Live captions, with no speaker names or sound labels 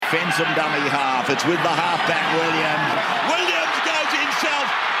defensive dummy half. It's with the halfback, Williams. Williams goes himself,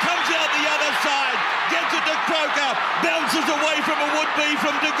 comes out the other side, gets it to Croker, bounces away from a would-be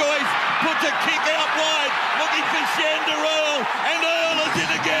from De Gois, puts a kick out wide, looking for Shander Earl, and Earl is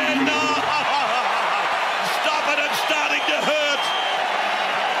in again. Oh, stop it, it's starting to hurt.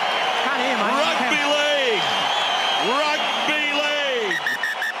 Rugby league. Rugby league.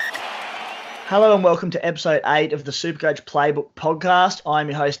 Hello and welcome to episode 8 of the Supercoach Playbook podcast. I'm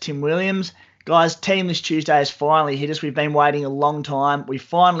your host, Tim Williams. Guys, Teamless Tuesday has finally hit us. We've been waiting a long time. We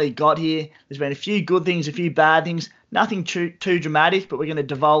finally got here. There's been a few good things, a few bad things. Nothing too dramatic, but we're going to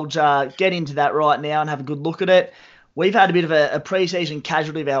divulge, get into that right now and have a good look at it. We've had a bit of a pre-season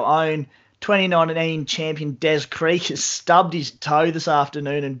casualty of our own. 2019 champion Des Creek has stubbed his toe this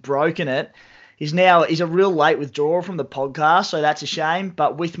afternoon and broken it. He's a real late withdrawal from the podcast, so that's a shame.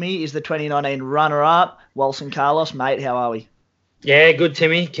 But with me is the 2019 runner-up, Wilson Carlos. Mate, how are we? Yeah, good,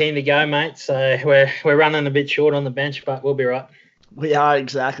 Timmy. Keen to go, mate. So we're running a bit short on the bench, but we'll be right. We are,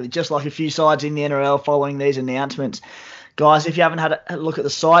 exactly. Just like a few sides in the NRL following these announcements. Guys, if you haven't had a look at the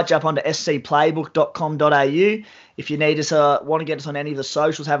site, jump onto scplaybook.com.au. If you need us, want to get us on any of the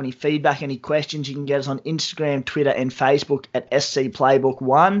socials, have any feedback, any questions, you can get us on Instagram, Twitter, and Facebook at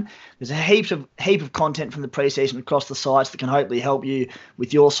scplaybook1. There's a heap of content from the preseason across the sites that can hopefully help you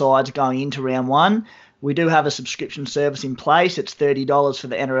with your sides going into round one. We do have a subscription service in place. It's $30 for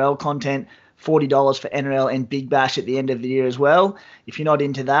the NRL content, $40 for NRL and Big Bash at the end of the year as well. If you're not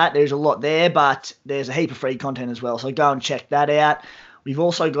into that, there's a lot there, but there's a heap of free content as well. So go and check that out. We've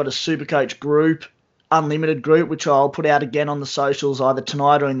also got a Supercoach group, Unlimited group, which I'll put out again on the socials either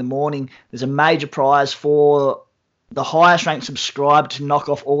tonight or in the morning. There's a major prize for the highest ranked subscriber to knock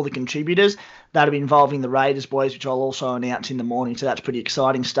off all the contributors. That'll be involving the Raiders boys, which I'll also announce in the morning. So that's pretty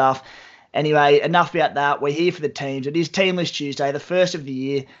exciting stuff. Anyway, enough about that. We're here for the teams. It is Teamless Tuesday, the first of the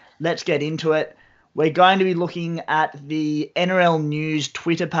year. Let's get into it. We're going to be looking at the NRL News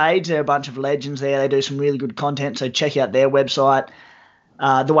Twitter page. There are a bunch of legends there. They do some really good content, so check out their website.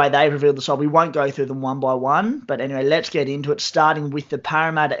 The way they've revealed the side. We won't go through them one by one, but anyway, let's get into it, starting with the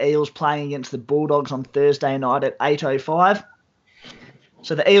Parramatta Eels playing against the Bulldogs on Thursday night at 8:05.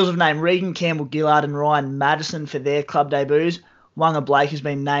 So the Eels have named Regan Campbell-Gillard and Ryan Madison for their club debuts. Wanga Blake has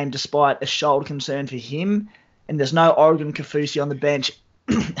been named despite a shoulder concern for him, and there's no Oregon Kaufusi on the bench.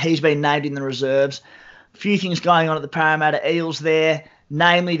 He's been named in the reserves. A few things going on at the Parramatta Eels there.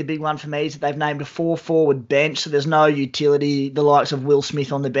 Namely, the big one for me is that they've named a 4-forward bench, so there's no utility, the likes of Will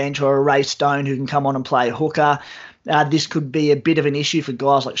Smith on the bench or a Ray Stone who can come on and play hooker. This could be a bit of an issue for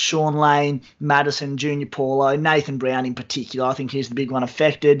guys like Sean Lane, Madison, Junior Paulo, Nathan Brown in particular. I think he's the big one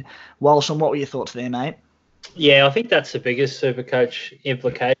affected. Walson, what were your thoughts there, mate? Yeah, I think that's the biggest Supercoach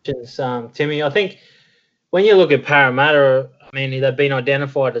implications, Timmy. I think when you look at Parramatta, I mean, they've been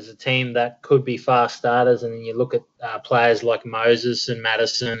identified as a team that could be fast starters, and then you look at players like Moses and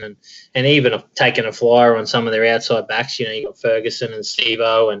Madison and even taking a flyer on some of their outside backs. You know, you got Ferguson and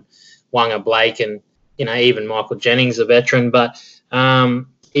Steve-O and Wanga Blake and, you know, even Michael Jennings, a veteran. But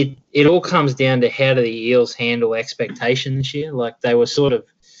it all comes down to how do the Eels handle expectation this year. Like they were sort of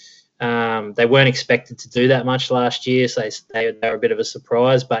they weren't expected to do that much last year, so they were a bit of a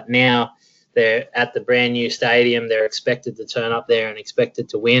surprise. But now they're at the brand new stadium. They're expected to turn up there and expected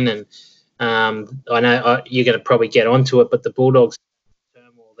to win. And I know you're going to probably get onto it, but the Bulldogs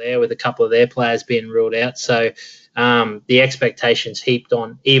turmoil there with a couple of their players being ruled out. So the expectations heaped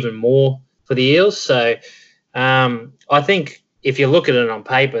on even more for the Eels. So I think if you look at it on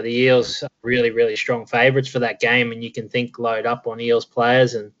paper, the Eels are really, really strong favourites for that game, and you can think load up on Eels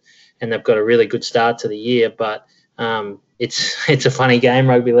players, and they've got a really good start to the year. But it's a funny game,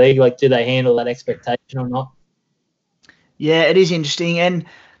 rugby league. Like, do they handle that expectation or not? Yeah, it is interesting. And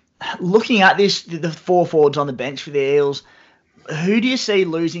looking at this, the 4 forwards on the bench for the Eels, who do you see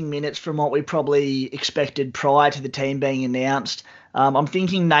losing minutes from what we probably expected prior to the team being announced? I'm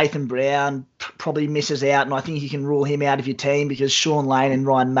thinking Nathan Brown probably misses out, and I think you can rule him out of your team because Sean Lane and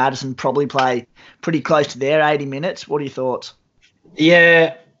Ryan Madison probably play pretty close to their 80 minutes. What are your thoughts?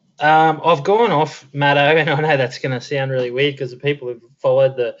 Yeah, I've gone off Matto, and I know that's going to sound really weird because the people who've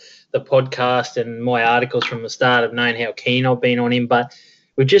followed the podcast and my articles from the start have known how keen I've been on him. But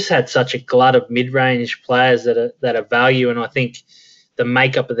we've just had such a glut of mid-range players that are value, and I think the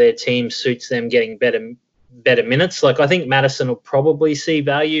makeup of their team suits them getting better minutes. Like, I think Madison will probably see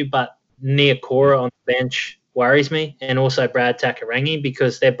value, but Niokora on the bench worries me, and also Brad Takarangi,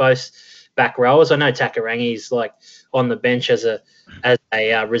 because they're both back rowers. I know Takarangi's like on the bench as a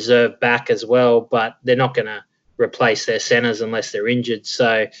reserve back as well, but they're not going to replace their centres unless they're injured.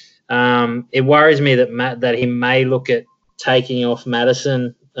 So it worries me that he may look at taking off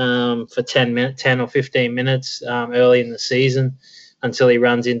Madison for 10 or 15 minutes early in the season until he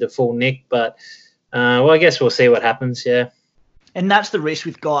runs into full nick. But, I guess we'll see what happens, yeah. And that's the risk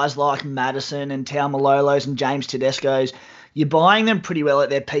with guys like Madison and Taumalolos and James Tedesco's. You're buying them pretty well at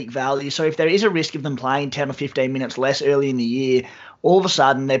their peak value. So if there is a risk of them playing 10 or 15 minutes less early in the year, all of a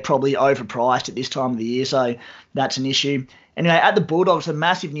sudden they're probably overpriced at this time of the year. So that's an issue. Anyway, at the Bulldogs, the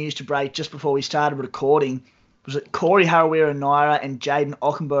massive news to break just before we started recording was that Corey Harawira-Naera and Jaden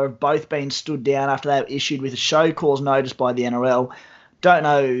Ockenberg have both been stood down after they were issued with a show cause notice by the NRL. Don't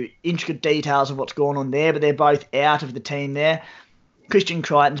know intricate details of what's going on there, but they're both out of the team there. Christian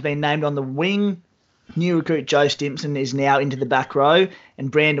Crichton's been named on the wing. New recruit Joe Stimson is now into the back row,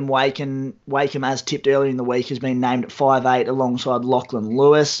 and Brandon Wakeham, as tipped earlier in the week, has been named at 5'8" alongside Lachlan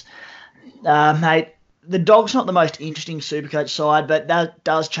Lewis. Mate, the Dogs not the most interesting Supercoach side, but that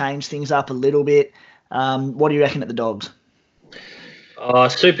does change things up a little bit. What do you reckon at the Dogs?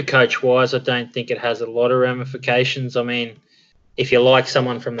 Supercoach-wise, I don't think it has a lot of ramifications. I mean, if you like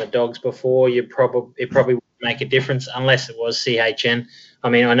someone from the Dogs before, it probably wouldn't make a difference unless it was CHN. I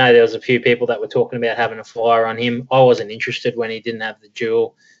mean, I know there was a few people that were talking about having a flyer on him. I wasn't interested when he didn't have the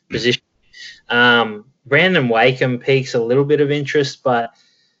dual position. Brandon Wakeham piques a little bit of interest, but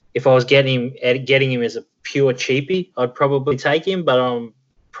if I was getting him as a pure cheapie, I'd probably take him, but I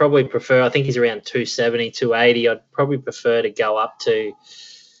think he's around 270, 280. I'd probably prefer to go up to,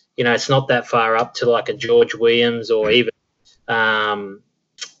 it's not that far up to like a George Williams or even the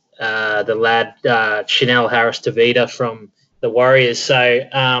lad Chanel Harris-Tavita from the Warriors. So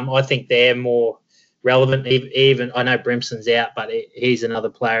I think they're more relevant. Even I know Brimson's out, but he's another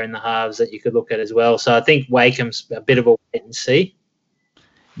player in the halves that you could look at as well. So I think Wakeham's a bit of a wait and see.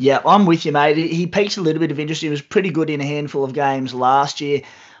 Yeah, I'm with you, mate. He piqued a little bit of interest. He was pretty good in a handful of games last year.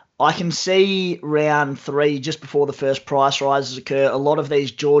 I can see round 3, just before the first price rises occur, a lot of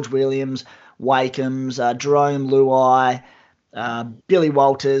these George Williams, Wakeham's, Jerome Luai, Billy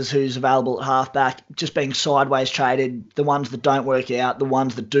Walters, who's available at halfback, just being sideways traded. The ones that don't work out, the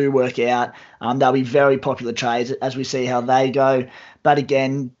ones that do work out, they'll be very popular trades as we see how they go. But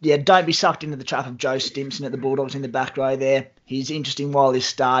again, don't be sucked into the trap of Joe Stimson at the Bulldogs in the back row there. He's interesting while he's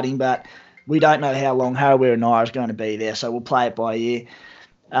starting, but we don't know how long Harawira-Naera is going to be there, so we'll play it by ear.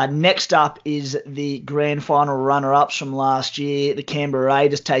 Next up is the grand final runner-ups from last year. The Canberra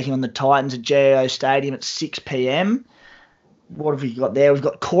Raiders taking on the Titans at GIO Stadium at 6 p.m. What have we got there? We've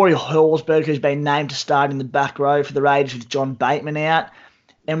got Corey Horsburgh, who's been named to start in the back row for the Raiders with John Bateman out.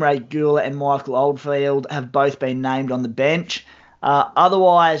 Emre Guler and Michael Oldfield have both been named on the bench.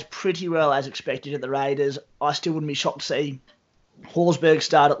 Otherwise, pretty well as expected at the Raiders. I still wouldn't be shocked to see Horsburgh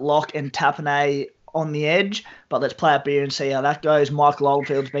start at lock and Tapine on the edge, but let's play up here and see how that goes. Michael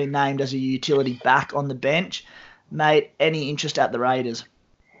Oldfield's been named as a utility back on the bench. Mate, any interest at the Raiders?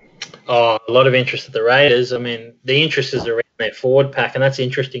 A lot of interest at the Raiders. I mean, the interest is around their forward pack, and that's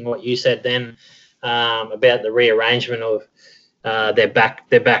interesting what you said then about the rearrangement of their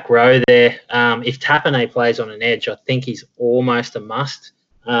back row there. If Tapine plays on an edge, I think he's almost a must,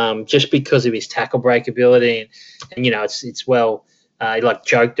 just because of his tackle break ability, and it's well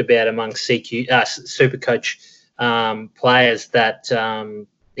joked about among Supercoach players that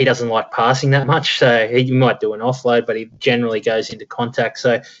he doesn't like passing that much, so he might do an offload, but he generally goes into contact.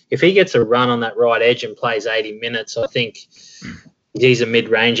 So if he gets a run on that right edge and plays 80 minutes, I think he's a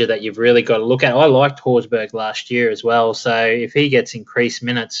mid-ranger that you've really got to look at. I liked Horsburgh last year as well, so if he gets increased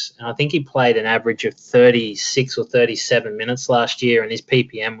minutes, and I think he played an average of 36 or 37 minutes last year, and his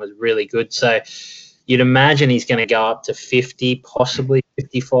PPM was really good. So you'd imagine he's going to go up to 50, possibly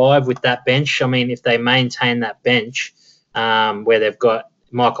 55 with that bench. I mean, if they maintain that bench where they've got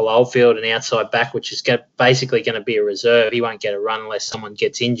Michael Oldfield, an outside back, which is basically going to be a reserve. He won't get a run unless someone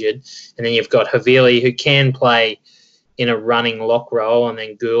gets injured. And then you've got Havili, who can play in a running lock role, and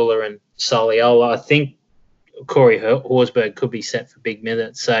then Guler and Soliola. I think Corey Horsburgh could be set for big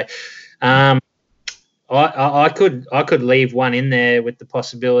minutes. So I could leave one in there with the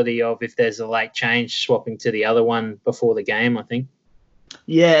possibility of, if there's a late change, swapping to the other one before the game, I think.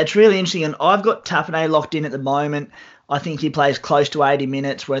 Yeah, it's really interesting. And I've got Tapine locked in at the moment. I think he plays close to 80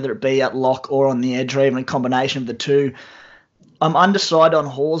 minutes, whether it be at lock or on the edge, or even a combination of the two. I'm undecided on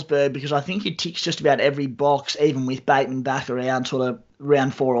Horsburgh because I think he ticks just about every box, even with Bateman back around sort of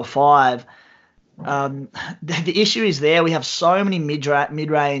round 4 or 5. The issue is there. We have so many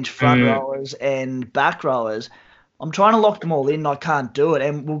mid-range front rowers and back rowers. I'm trying to lock them all in, and I can't do it.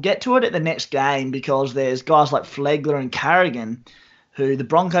 And we'll get to it at the next game because there's guys like Flegler and Carrigan, who the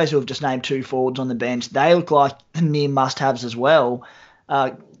Broncos, who have just named 2 forwards on the bench, they look like near must-haves as well.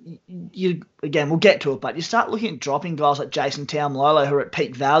 again, we'll get to it, but you start looking at dropping guys like Jason Taumalo who are at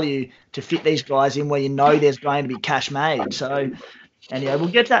peak value to fit these guys in where you know there's going to be cash made. So, anyway, we'll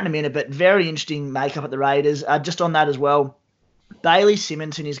get to that in a minute, but very interesting makeup at the Raiders. Just on that as well, Bailey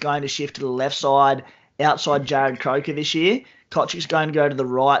Simonson is going to shift to the left side outside Jared Croker this year. Kochik's going to go to the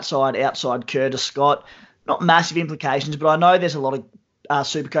right side outside Curtis Scott. Not massive implications, but I know there's a lot of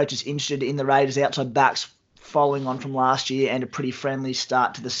super coaches interested in the Raiders outside backs following on from last year and a pretty friendly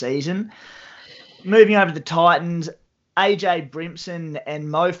start to the season. Moving over to the Titans, AJ Brimson and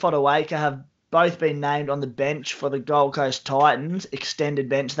Mo Fotuaika have both been named on the bench for the Gold Coast Titans, extended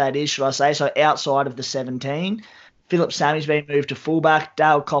bench that is, should I say, so outside of the 17. Philip Sammy's been moved to fullback,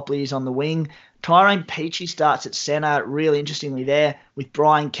 Dale Copley is on the wing. Tyrone Peachy starts at centre, really interestingly there, with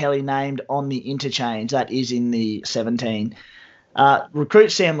Brian Kelly named on the interchange. That is in the 17.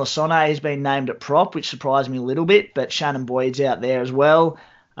 Recruit Sam Lasone has been named at prop, which surprised me a little bit, but Shannon Boyd's out there as well.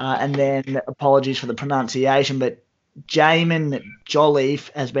 And then, apologies for the pronunciation, but Jamin Jolliffe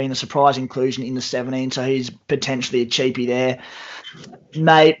has been a surprise inclusion in the 17, so he's potentially a cheapie there.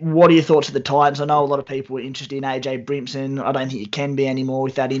 Mate, what are your thoughts of the Titans? I know a lot of people were interested in AJ Brimson. I don't think you can be anymore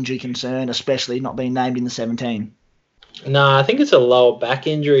with that injury concern, especially not being named in the 17. No, I think it's a lower back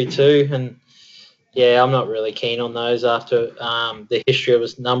injury too, and yeah, I'm not really keen on those after the history of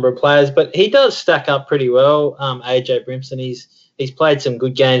a number of players, but he does stack up pretty well. AJ Brimson, he's played some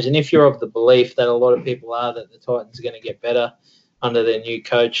good games, and if you're of the belief that a lot of people are that the Titans are going to get better under their new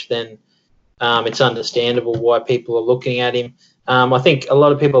coach, then it's understandable why people are looking at him. I think a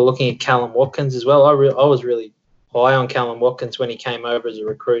lot of people are looking at Callum Watkins as well. I was really high on Callum Watkins when he came over as a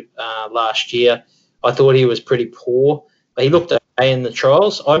recruit last year. I thought he was pretty poor, but he looked okay in the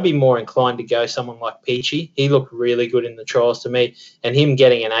trials. I'd be more inclined to go someone like Peachy. He looked really good in the trials to me, and him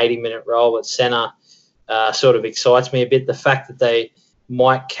getting an 80-minute role at centre sort of excites me a bit. The fact that they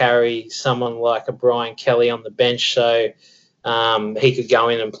might carry someone like a Brian Kelly on the bench, so he could go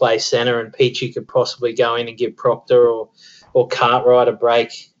in and play centre, and Peachy could possibly go in and give Proctor or Cartwright a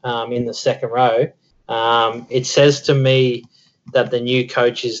break in the second row. It says to me that the new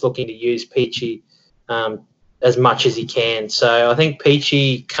coach is looking to use Peachy as much as he can. So I think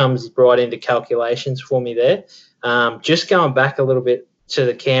Peachy comes right into calculations for me there. Just going back a little bit to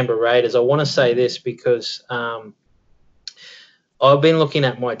the Canberra Raiders, I want to say this because I've been looking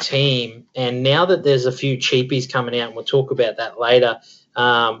at my team, and now that there's a few cheapies coming out, and we'll talk about that later,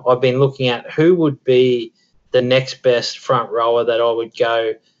 I've been looking at who would be the next best front rower that I would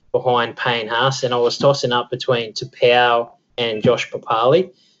go behind Payne Haas, and I was tossing up between Tapau and Josh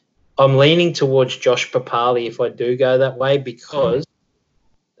Papali. I'm leaning towards Josh Papali if I do go that way because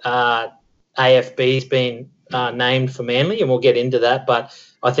AFB's been named for Manly, and we'll get into that, but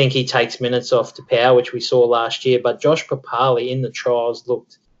I think he takes minutes off Tapau, which we saw last year. But Josh Papali in the trials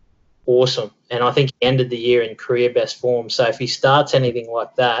looked awesome, and I think he ended the year in career best form. So if he starts anything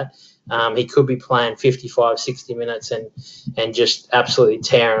like that, he could be playing 55, 60 minutes and just absolutely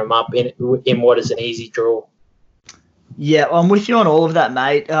tearing them up in what is an easy draw. Yeah, I'm with you on all of that,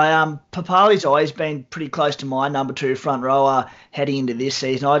 mate. Papali's always been pretty close to my number 2 front rower heading into this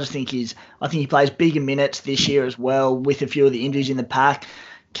season. I think he plays bigger minutes this year as well with a few of the injuries in the pack.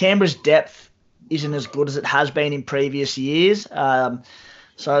 Canberra's depth isn't as good as it has been in previous years. So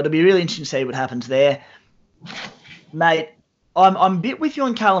it'll be really interesting to see what happens there. Mate, I'm a bit with you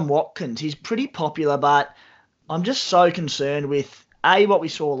on Callum Watkins. He's pretty popular, but I'm just so concerned with what we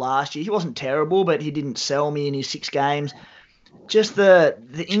saw last year. He wasn't terrible, but he didn't sell me in his 6 games. Just the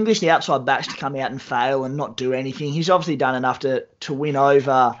English, the outside backs to come out and fail and not do anything. He's obviously done enough to win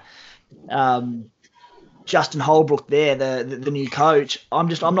over Justin Holbrook there, the new coach. I'm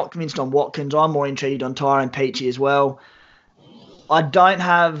not convinced on Watkins. I'm more intrigued on Tyrone Peachy as well. I don't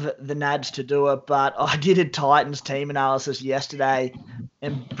have the nads to do it, but I did a Titans team analysis yesterday,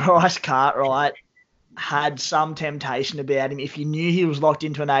 and Bryce Cartwright had some temptation about him. If you knew he was locked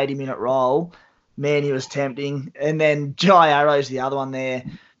into an 80-minute role, man, he was tempting. And then Jai Arrow's the other one there.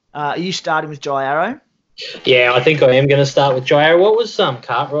 Are you starting with Jai Arrow? Yeah, I think I am going to start with Jai Arrow. What was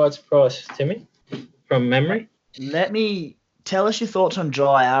Cartwright's price, Timmy, from memory? Let me tell us your thoughts on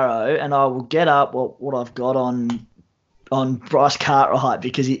Jai Arrow, and I will get up what I've got on Bryce Cartwright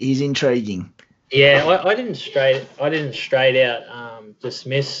because he's intriguing. Yeah, I didn't straight out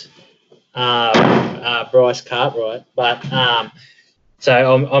dismiss Bryce Cartwright, but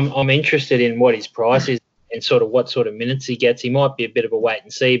so I'm interested in what his price is and sort of what sort of minutes he gets. He might be a bit of a wait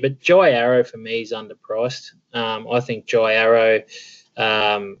and see, but Jai Arrow for me is underpriced. I think Jai Arrow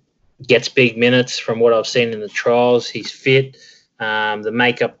gets big minutes from what I've seen in the trials. He's fit. The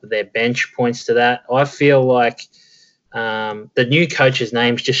makeup of their bench points to that. I feel like The new coach's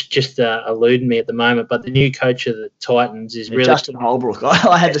name's just eluding me at the moment, but the new coach of the Titans is really Justin Holbrook.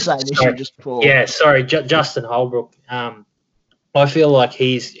 I had the same issue just before. Yeah, sorry, Justin Holbrook. I feel like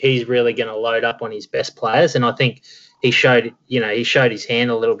he's really going to load up on his best players, and I think he showed his hand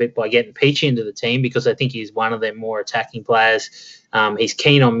a little bit by getting Peachy into the team, because I think he's one of their more attacking players. He's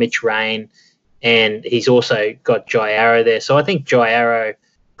keen on Mitch Rain, and he's also got Jai Arrow there. So I think Jai Arrow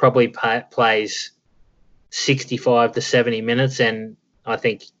probably plays 65 to 70 minutes, and I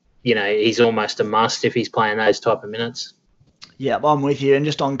think he's almost a must if he's playing those type of minutes. Yeah, I'm with you. And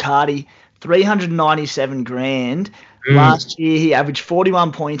just on Cardi, 397 grand. Last year, he averaged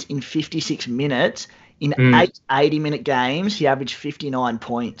 41 points in 56 minutes. In 8 80-minute games, he averaged 59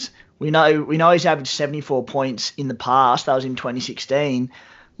 points. We know he's averaged 74 points in the past. That was in 2016.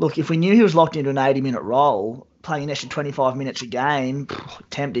 Look, if we knew he was locked into an 80-minute role, playing an extra 25 minutes a game,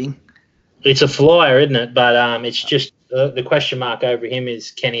 tempting. It's a flyer, isn't it? But it's just the question mark over him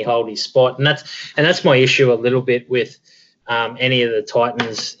is, can he hold his spot? And that's my issue a little bit with any of the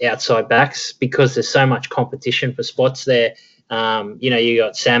Titans outside backs, because there's so much competition for spots there. You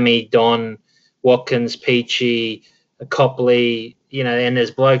got Sammy, Don, Watkins, Peachy, Copley, and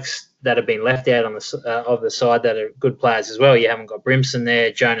there's blokes that have been left out on the of the side that are good players as well. You haven't got Brimson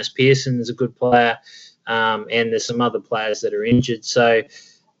there. Jonas Pearson is a good player, and there's some other players that are injured. So,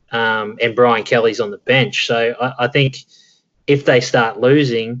 and Brian Kelly's on the bench. So I think if they start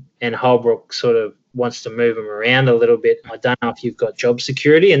losing and Holbrook sort of wants to move them around a little bit, I don't know if you've got job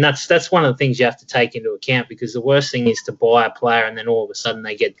security, and that's one of the things you have to take into account, because the worst thing is to buy a player and then all of a sudden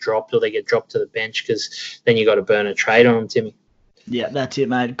they get dropped, or they get dropped to the bench, because then you got to burn a trade on them, Timmy. Yeah, that's it,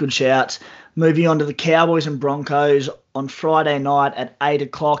 mate. Good shouts. Moving on to the Cowboys and Broncos on Friday night at 8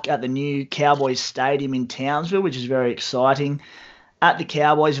 o'clock at the new Cowboys Stadium in Townsville, which is very exciting. At the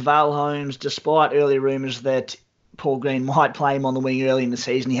Cowboys, Val Holmes, despite early rumours that Paul Green might play him on the wing early in the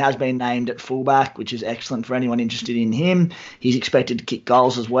season, he has been named at fullback, which is excellent for anyone interested in him. He's expected to kick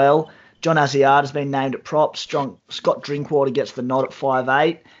goals as well. John Asiata has been named at prop. Scott Drinkwater gets the nod at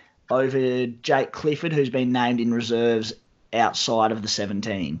 5'8", over Jake Clifford, who's been named in reserves outside of the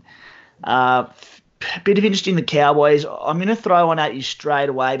 17. Bit of interest in the Cowboys. I'm going to throw one at you straight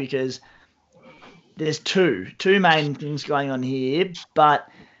away, because there's two main things going on here, but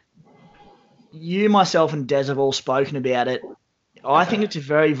you, myself, and Des have all spoken about it. I think it's a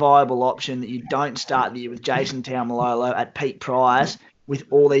very viable option that you don't start the year with Jason Taumalolo at peak price with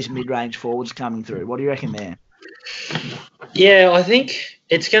all these mid-range forwards coming through. What do you reckon there? Yeah, I think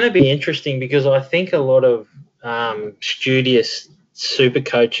it's going to be interesting, because I think a lot of studious super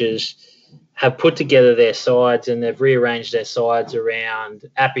coaches have put together their sides, and they've rearranged their sides around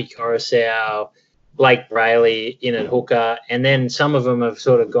Api Coruscant, Blake Brayley in at hooker, and then some of them have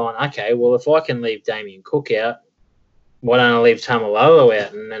sort of gone, okay, well, if I can leave Damien Cook out, why don't I leave Taumalolo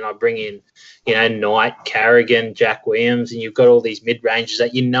out? And then I bring in, Knight, Carrigan, Jack Williams, and you've got all these mid-ranges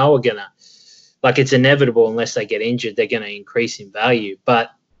that are going to, it's inevitable unless they get injured, they're going to increase in value.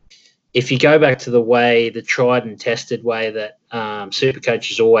 But if you go back to the tried and tested way that Supercoach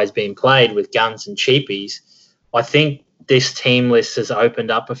has always been played, with guns and cheapies, I think this team list has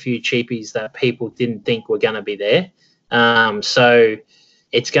opened up a few cheapies that people didn't think were going to be there. So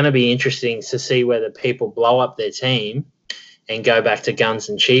it's going to be interesting to see whether people blow up their team and go back to guns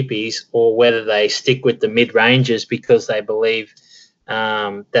and cheapies, or whether they stick with the mid-ranges because they believe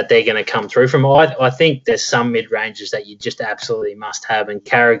that they're going to come through from. I think there's some mid-ranges that you just absolutely must have, and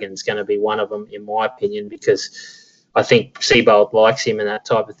Carrigan's going to be one of them, in my opinion, because I think Seabold likes him and that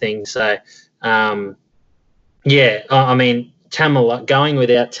type of thing. So, going without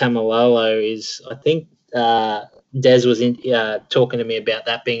Taumalolo is, I think Des was talking to me about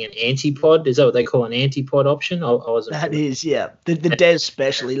that being an antipod. Is that what they call an antipod option? I wasn't. That is, yeah. The Des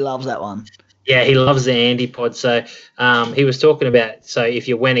especially loves that one. Yeah, he loves the antipod. So he was talking about, so if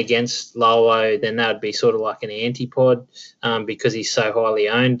you went against Lolo, then that would be sort of like an antipod because he's so highly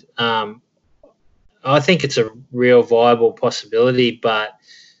owned. I think it's a real viable possibility, but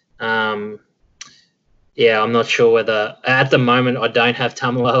I'm not sure whether – at the moment I don't have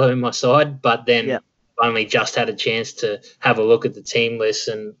Taumalolo in my side, but then I've only just had a chance to have a look at the team list,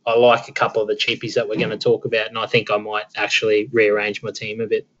 and I like a couple of the cheapies that we're going to talk about, and I think I might actually rearrange my team a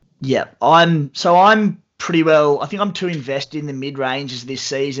bit. Yeah, I'm pretty well. I think I'm too invested in the mid-ranges this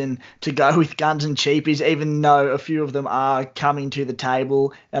season to go with guns and cheapies, even though a few of them are coming to the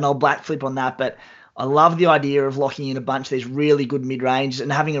table, and I'll backflip on that. But I love the idea of locking in a bunch of these really good mid-ranges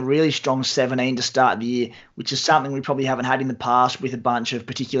and having a really strong 17 to start the year, which is something we probably haven't had in the past with a bunch of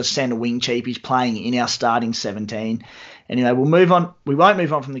particular centre wing cheapies playing in our starting 17. Anyway, we'll move on. We won't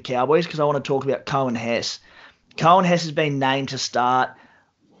move on from the Cowboys because I want to talk about Cohen Hess. Cohen Hess has been named to start.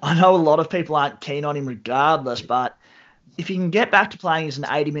 I know a lot of people aren't keen on him regardless, but if he can get back to playing as an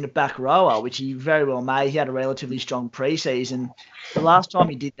 80-minute back rower, which he very well may, he had a relatively strong preseason. The last time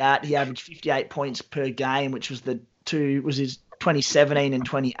he did that, he averaged 58 points per game, which was his 2017 and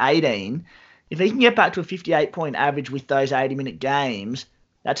 2018. If he can get back to a 58-point average with those 80-minute games,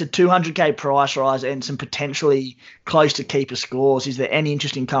 that's a 200k price rise and some potentially close to keeper scores. Is there any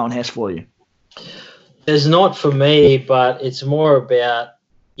interest in Cohen Hess for you? There's not for me, but it's more about,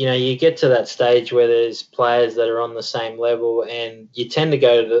 you get to that stage where there's players that are on the same level, and you tend to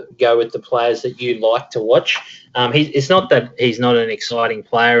go with the players that you like to watch. It's not that he's not an exciting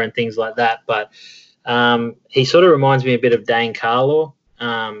player and things like that, but he sort of reminds me a bit of Dane Carlaw.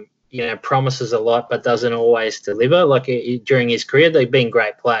 Promises a lot but doesn't always deliver. Like during his career, they've been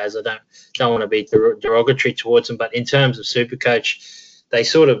great players. I don't want to be derogatory towards them, but in terms of Supercoach,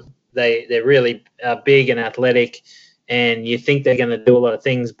 they're really big and athletic, and you think they're going to do a lot of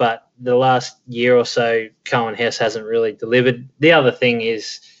things, but the last year or so, Cohen Hess hasn't really delivered. The other thing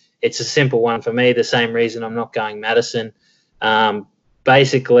is, it's a simple one for me, the same reason I'm not going Madison.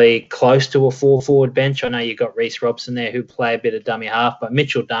 Basically close to a 4-forward bench. I know you've got Reece Robson there who play a bit of dummy half, but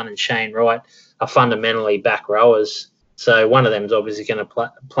Mitchell Dunn and Shane Wright are fundamentally back rowers. So one of them is obviously going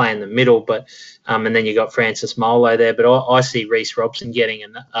to play in the middle, but and then you got Francis Molo there. But I see Reece Robson getting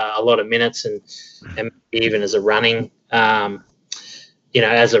a lot of minutes and even as a running,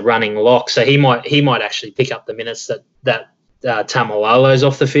 as a running lock. So he might actually pick up the minutes that Tamalolo's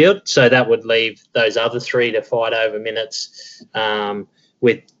off the field. So that would leave those other three to fight over minutes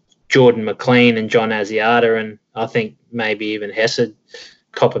with Jordan McLean and John Asiata, and I think maybe even Hess would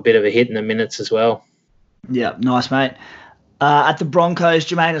cop a bit of a hit in the minutes as well. Yeah, nice, mate. At the Broncos,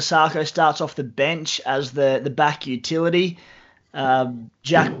 Jermaine Osako starts off the bench as the back utility.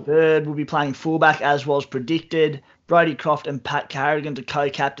 Jack Bird will be playing fullback as was predicted. Brodie Croft and Pat Carrigan to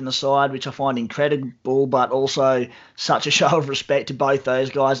co-captain the side, which I find incredible, but also such a show of respect to both those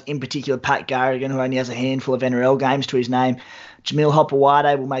guys, in particular Pat Carrigan, who only has a handful of NRL games to his name. Jamil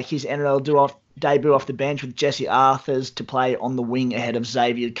Hopewade will make his NRL debut off the bench with Jesse Arthurs to play on the wing ahead of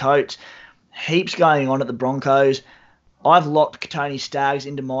Xavier Coates. Heaps going on at the Broncos. I've locked Tony Staggs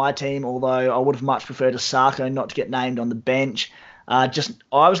into my team, although I would have much preferred Osako not to get named on the bench. I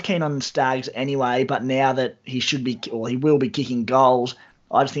was keen on Staggs anyway, but now that he will be kicking goals,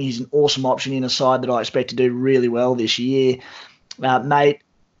 I just think he's an awesome option in a side that I expect to do really well this year. Mate,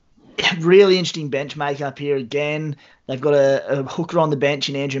 really interesting bench makeup here again. They've got a hooker on the bench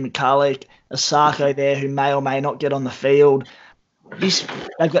in Andrew McCulloch, Osako there who may or may not get on the field.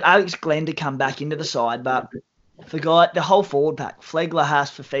 They've got Alex Glenn to come back into the side, but the whole forward pack, Flegler,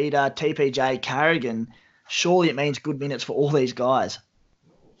 Haas, Fafita, TPJ, Carrigan, surely it means good minutes for all these guys.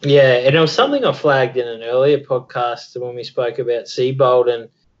 Yeah, and it was something I flagged in an earlier podcast when we spoke about Seabold,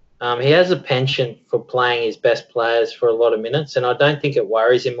 and he has a penchant for playing his best players for a lot of minutes, and I don't think it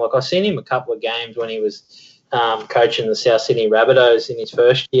worries him. Like, I've seen him a couple of games when he was coaching the South Sydney Rabbitohs in his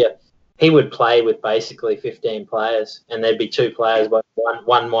first year. He would play with basically 15 players, and there'd be two players, but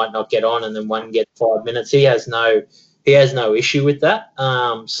one might not get on, and then one get 5 minutes. He has no issue with that.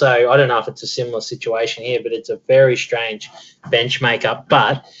 So I don't know if it's a similar situation here, but it's a very strange bench makeup.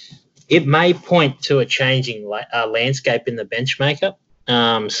 But it may point to a changing landscape in the bench makeup.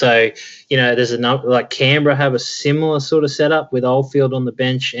 So, there's like Canberra have a similar sort of setup with Oldfield on the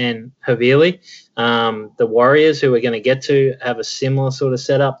bench and Havili. The Warriors, who we're going to get to, have a similar sort of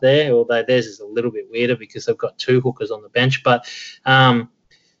setup there, although theirs is a little bit weirder because they've got two hookers on the bench. But I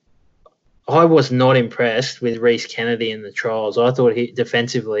was not impressed with Reece Kennedy in the trials. I thought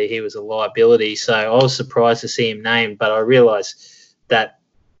defensively he was a liability, so I was surprised to see him named, but I realised that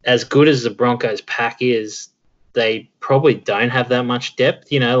as good as the Broncos pack is, they probably don't have that much depth.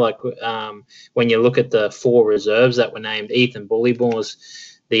 When you look at the four reserves that were named, Ethan Bullymore's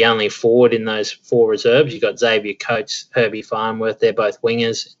the only forward in those four reserves. You've got Xavier Coates, Herbie Farnworth, they're both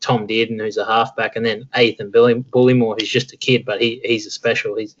wingers, Tom Dearden, who's a halfback, and then Ethan Bullymore, who's just a kid, but he's a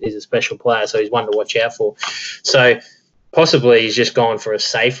special player, so he's one to watch out for. So possibly he's just gone for a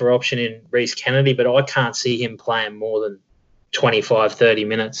safer option in Reece Kennedy, but I can't see him playing more than 25, 30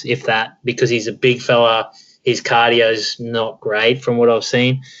 minutes, if that, because he's a big fella. His cardio's not great from what I've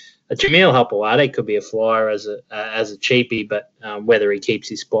seen. Jamil Hopewade could be a flyer as a cheapie, but whether he keeps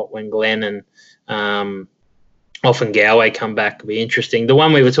his spot when Glenn and often Galway come back could be interesting. The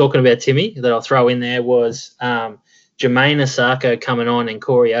one we were talking about, Timmy, that I'll throw in there was Jermaine Osako coming on and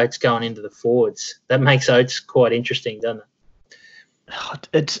Corey Oates going into the forwards. That makes Oates quite interesting, doesn't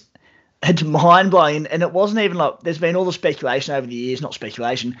it? It's mind-blowing, and it wasn't even like there's been all the speculation over the years, not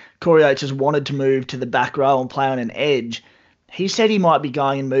speculation. Corey Oates has wanted to move to the back row and play on an edge. He said he might be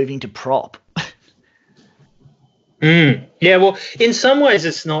going and moving to prop. Yeah, well, in some ways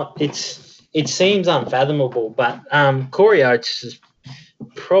it seems unfathomable, but Corey Oates is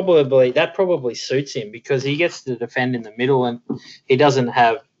probably suits him because he gets to defend in the middle and he doesn't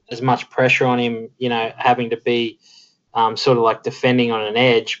have as much pressure on him, having to be sort of like defending on an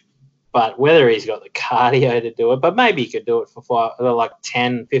edge. But whether he's got the cardio to do it, but maybe he could do it for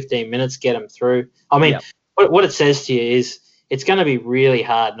 10, 15 minutes, get him through. I mean, what it says to you is it's going to be really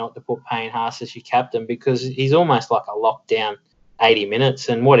hard not to put Payne Haas as your captain because he's almost like a lockdown 80 minutes.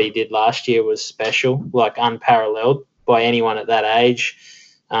 And what he did last year was special, like unparalleled by anyone at that age.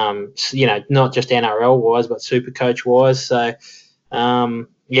 Not just NRL-wise, but Supercoach-wise. So,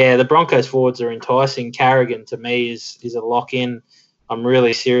 the Broncos forwards are enticing. Carrigan, to me, is a lock-in. I'm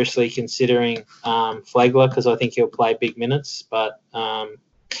really seriously considering Flegler because I think he'll play big minutes. But, how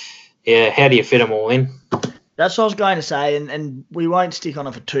do you fit them all in? That's what I was going to say, and we won't stick on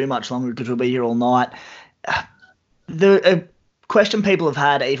it for too much longer because we'll be here all night. The question people have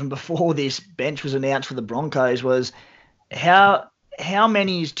had even before this bench was announced for the Broncos was how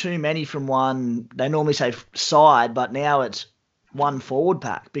many is too many from one, they normally say side, but now it's one forward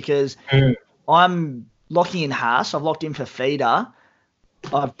pack because I'm locking in Haas, I've locked in for Feeder,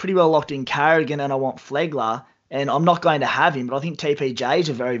 I've pretty well locked in Carrigan and I want Flegler, and I'm not going to have him, but I think TPJ is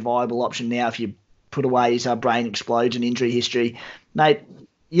a very viable option now if you put away his brain explosion injury history. Mate,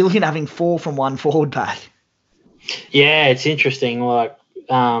 you're looking at having 4 from one forward pack. Yeah, it's interesting. Like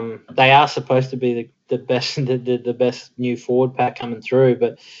they are supposed to be the best the best new forward pack coming through,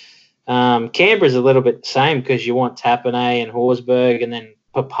 but Canberra's a little bit the same because you want Tapine and Horsburgh, and then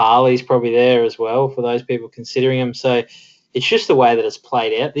Papali's probably there as well for those people considering him. So it's just the way that it's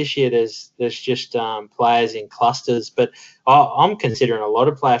played out this year. There's just players in clusters, but I'm considering a lot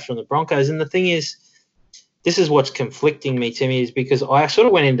of players from the Broncos. And the thing is, this is what's conflicting me, Timmy, is because I sort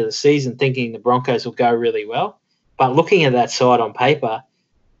of went into the season thinking the Broncos will go really well. But looking at that side on paper,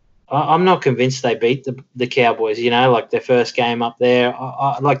 I'm not convinced they beat the Cowboys, like their first game up there.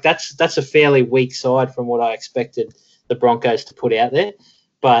 That's a fairly weak side from what I expected the Broncos to put out there.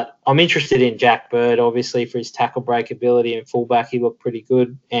 But I'm interested in Jack Bird, obviously, for his tackle break ability and fullback. He looked pretty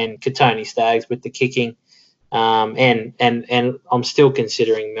good. And Katoni Staggs with the kicking. And I'm still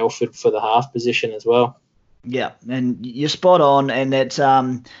considering Milford for the half position as well. Yeah, and you're spot on. And it's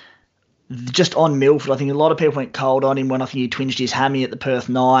just on Milford. I think a lot of people went cold on him when I think he twinged his hammy at the Perth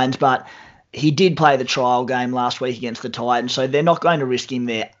Nines. But he did play the trial game last week against the Titans, so they're not going to risk him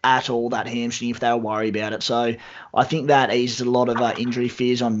there at all, that hamstring, if they were worried about it. So I think that eases a lot of injury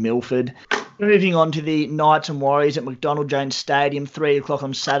fears on Milford. Moving on to the Knights and Warriors at McDonald Jones Stadium, 3 o'clock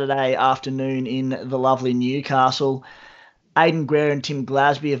on Saturday afternoon in the lovely Newcastle. Aidan Guerra and Tim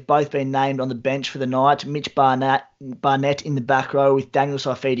Glasby have both been named on the bench for the Knights. Mitch Barnett in the back row with Daniel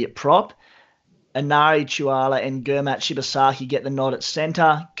Saifidi at prop. Anari Chuala and Gurmat Shibasaki get the nod at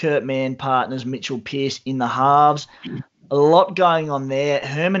centre. Kurt Mann partners Mitchell Pearce in the halves. A lot going on there.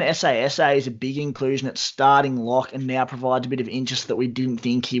 Herman Sasa is a big inclusion at starting lock and now provides a bit of interest that we didn't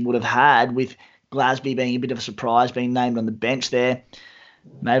think he would have had, with Glasby being a bit of a surprise being named on the bench there.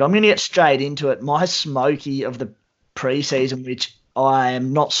 Mate, I'm going to get straight into it. My smoky of the preseason, which I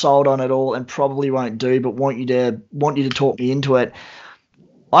am not sold on at all and probably won't do, but want you to talk me into it.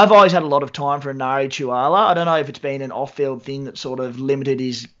 I've always had a lot of time for Anari Chuala. I don't know if it's been an off-field thing that sort of limited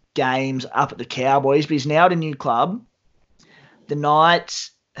his games up at the Cowboys, but he's now at a new club. The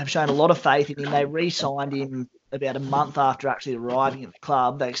Knights have shown a lot of faith in him. They re-signed him about a month after actually arriving at the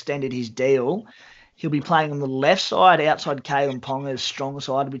club. They extended his deal. He'll be playing on the left side outside Kalen Ponga's strong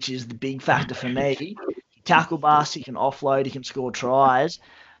side, which is the big factor for me. He tackle bust, he can offload, he can score tries.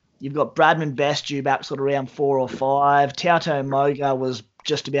 You've got Bradman Best due back sort of around 4 or 5. Tautau Moga was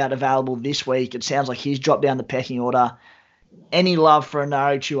just about available this week. It sounds like he's dropped down the pecking order. Any love for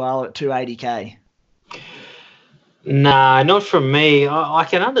Anari Chuala at 280k? Nah, not from me. I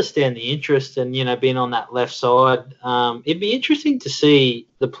can understand the interest in, being on that left side. It'd be interesting to see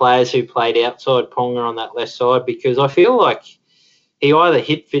the players who played outside Ponga on that left side, because I feel like he either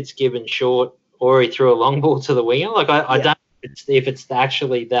hit Fitzgibbon short or he threw a long ball to the winger. I don't know if it's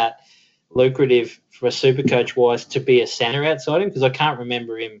actually that lucrative for a Supercoach wise to be a centre outside him, because I can't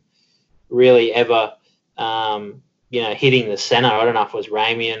remember him really ever hitting the centre. I don't know if it was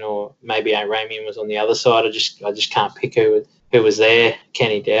Ramian or maybe Ramian was on the other side. I just can't pick who was there,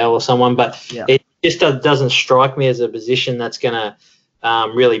 Kenny Dowell or someone. But it just doesn't strike me as a position that's going to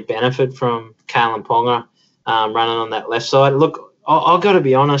really benefit from Kalen Ponga running on that left side. Look, I've got to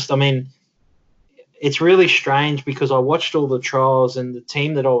be honest. I mean, it's really strange because I watched all the trials and the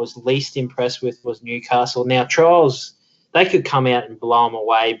team that I was least impressed with was Newcastle. Now, trials, they could come out and blow them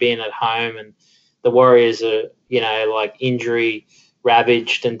away being at home, and the Warriors are, like injury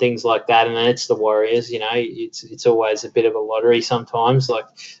ravaged and things like that. And then it's the Warriors, it's always a bit of a lottery sometimes.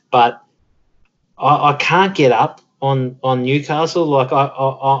 But I can't get up on Newcastle. Like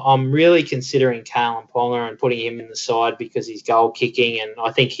I'm really considering Kalen Ponga and putting him in the side because he's goal kicking, and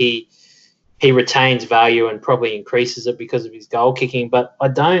I think he retains value and probably increases it because of his goal kicking. But I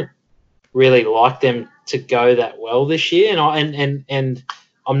don't really like them to go that well this year, and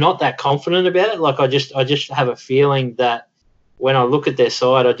I'm not that confident about it. Like I just have a feeling that when I look at their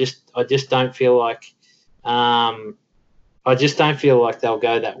side, I just don't feel like they'll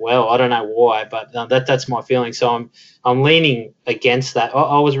go that well. I don't know why, but that's my feeling. So I'm leaning against that.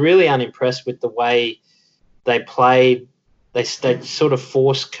 I was really unimpressed with the way they played. They sort of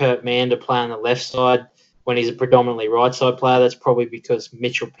forced Kurt Mann to play on the left side when he's a predominantly right side player. That's probably because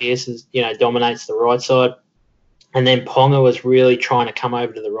Mitchell Pearce dominates the right side. And then Ponga was really trying to come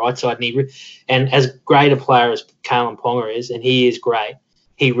over to the right side. And as great a player as Kalen Ponga is, and he is great,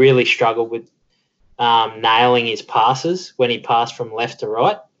 he really struggled with nailing his passes when he passed from left to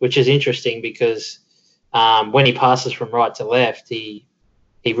right, which is interesting because when he passes from right to left, he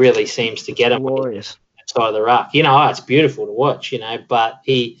really seems to get them. Glorious. Side of the ruck. It's beautiful to watch, but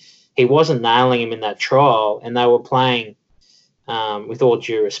he wasn't nailing him in that trial, and they were playing, with all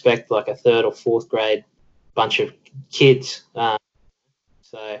due respect, like a third or fourth grade bunch of kids. So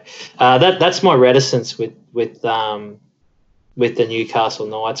that's my reticence with the Newcastle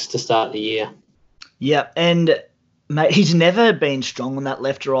Knights to start the year. Yeah, and mate, he's never been strong on that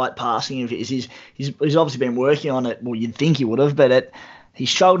left to right passing. He's obviously been working on it. Well, you'd think he would have, but he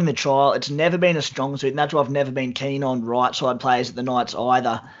struggled in the trial. It's never been a strong suit, and that's why I've never been keen on right side players at the Knights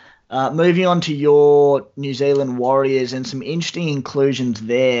either. Moving on to your New Zealand Warriors and some interesting inclusions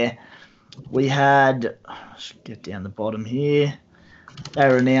there. We had, let's get down the bottom here. They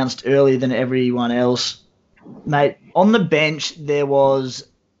were announced earlier than everyone else. Mate, on the bench there was,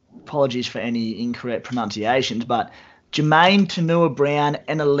 apologies for any incorrect pronunciations, but Jermaine Tanua-Brown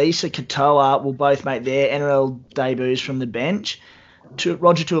and Elisa Katoa will both make their NRL debuts from the bench.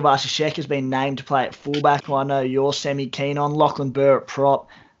 Roger Tuivasa-Sheck has been named to play at fullback, who I know you're semi-keen on. Lachlan Burr at prop,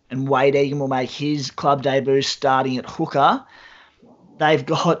 and Wade Egan will make his club debut starting at hooker. They've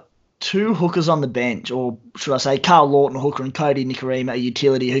got two hookers on the bench, or should I say Carl Lawton hooker and Cody Nikorima, a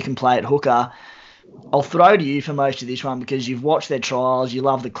utility who can play at hooker. I'll throw to you for most of this one because you've watched their trials, you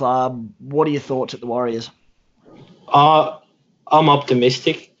love the club. What are your thoughts at the Warriors? I'm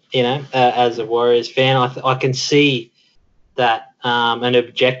optimistic, as a Warriors fan. I can see that an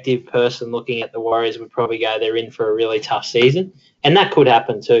objective person looking at the Warriors would probably go, they're in for a really tough season. And that could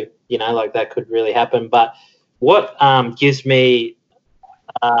happen too, that could really happen. But what gives me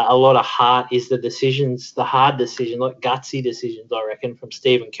a lot of heart is the hard decisions, like gutsy decisions, I reckon, from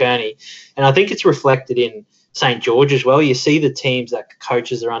Stephen Kearney. And I think it's reflected in St. George as well. You see the teams that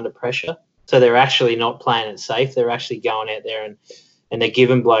coaches are under pressure. So they're actually not playing it safe. They're actually going out there and they're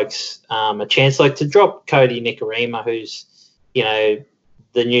giving blokes a chance, like to drop Cody Nikorima, who's, the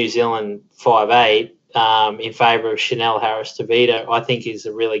New Zealand 5'8", in favour of Chanel Harris-Tavita, I think is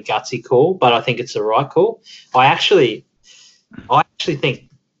a really gutsy call, but I think it's the right call. I actually think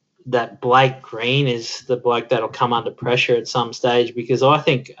that Blake Green is the bloke that'll come under pressure at some stage, because I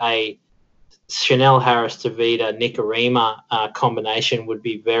think a Chanel Harris-Tavita Nikorima combination would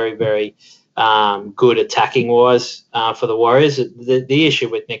be very, very good attacking-wise for the Warriors. The issue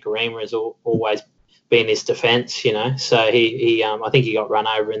with Nikorima has always been his defence, So he I think he got run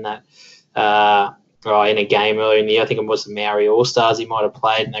over in that in a game earlier in the year. I think it was the Maori All-Stars he might have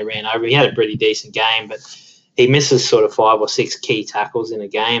played, and they ran over. He had a pretty decent game, but he misses sort of 5 or 6 key tackles in a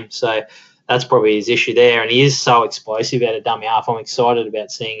game. So that's probably his issue there. And he is so explosive at a dummy half. I'm excited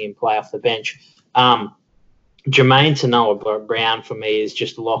about seeing him play off the bench. Jermaine Tanua-Brown for me is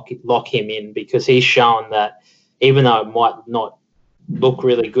just lock him in, because he's shown that even though it might not look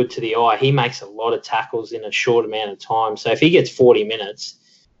really good to the eye, he makes a lot of tackles in a short amount of time. So if he gets 40 minutes,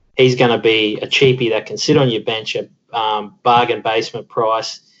 he's going to be a cheapie that can sit on your bench at bargain basement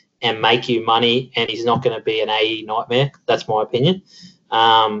price and make you money, and he's not going to be an AE nightmare. That's my opinion.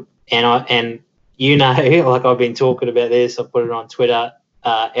 Like I've been talking about this, I put it on Twitter.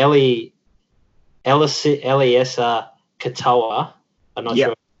 Elieser Katoa, I'm not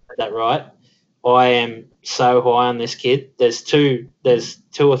sure if I said that right. I am so high on this kid. There's two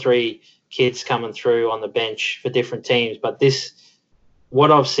or three kids coming through on the bench for different teams, but what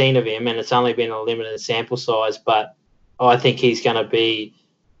I've seen of him, and it's only been a limited sample size, but I think he's going to be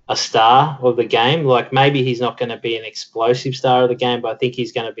a star of the game. Like, maybe he's not going to be an explosive star of the game, but I think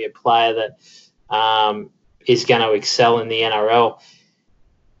he's going to be a player that is going to excel in the NRL.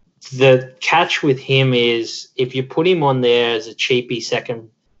 The catch with him is if you put him on there as a cheapie second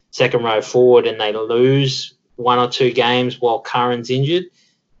row forward and they lose 1 or 2 games while Curran's injured,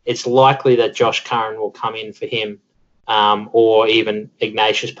 it's likely that Josh Curran will come in for him, or even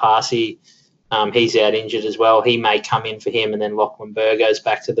Ignatius Parsi. He's out injured as well. He may come in for him, and then Lachlan Burr goes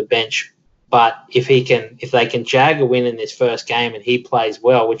back to the bench. But if they can jag a win in this first game and he plays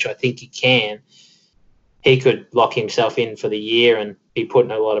well, which I think he can, he could lock himself in for the year and be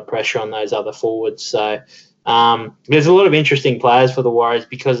putting a lot of pressure on those other forwards. So there's a lot of interesting players for the Warriors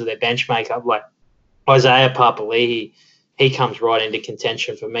because of their bench makeup. Like Isaiah Papali'i, he comes right into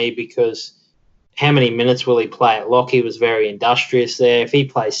contention for me because how many minutes will he play at lock? He was very industrious there. If he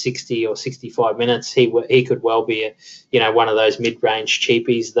plays 60 or 65 minutes, he could well be one of those mid-range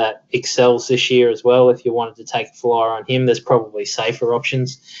cheapies that excels this year as well. If you wanted to take a flyer on him, there's probably safer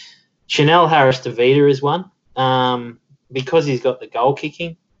options. Chanel Harris-Tavita is one. Because he's got the goal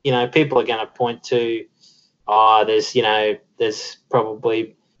kicking, people are going to point to, there's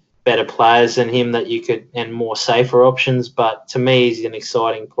probably better players than him that you could, and more safer options. But to me, he's an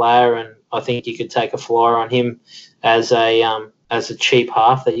exciting player, and I think you could take a flyer on him as a cheap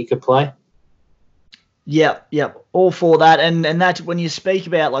half that you could play. Yep, all for that. And that's when you speak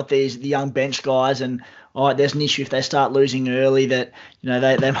about like the young bench guys, and there's an issue if they start losing early that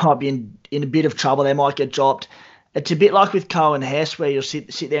they might be in a bit of trouble. They might get dropped. It's a bit like with Cohen Hess, where you'll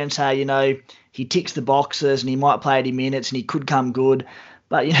sit there and say, he ticks the boxes and he might play 80 minutes and he could come good.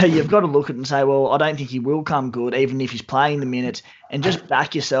 But, you've got to look at it and say, well, I don't think he will come good, even if he's playing the minutes, and just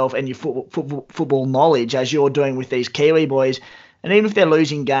back yourself and your football knowledge as you're doing with these Kiwi boys. And even if they're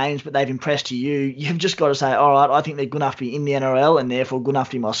losing games but they've impressed you've just got to say, all right, I think they're good enough to be in the NRL and therefore good enough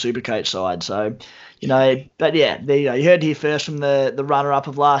to be my Supercoach side. So, but yeah, there you go. You heard it here first from the runner-up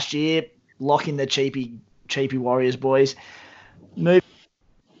of last year, locking the cheapie Warriors boys. Moving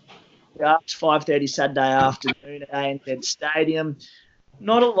up, 5:30 Saturday afternoon at ANZ Stadium.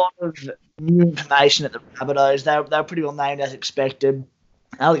 Not a lot of new information at the Rabbitohs. They're pretty well named as expected.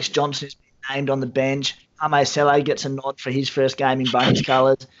 Alex Johnson has been named on the bench. Ame Sele gets a nod for his first game in Bunnies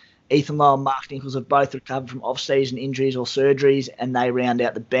colours. Ethan Lowe and Mark Nichols have both recovered from off-season injuries or surgeries, and they round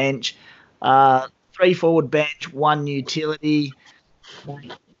out the bench. 3 forward bench, 1 utility.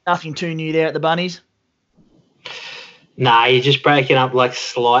 Nothing too new there at the Bunnies. Nah, you're just breaking up like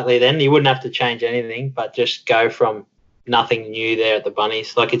slightly then. You wouldn't have to change anything, but just go from nothing new there at the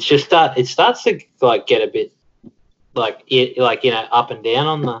Bunnies. Like it starts to like get a bit up and down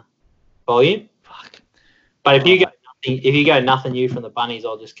on the volume. Fuck. But if you go nothing new from the Bunnies,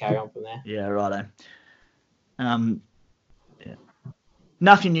 I'll just carry on from there. Yeah, righto. Yeah.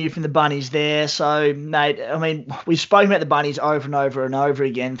 Nothing new from the Bunnies there. So, mate, I mean, we've spoken about the Bunnies over and over and over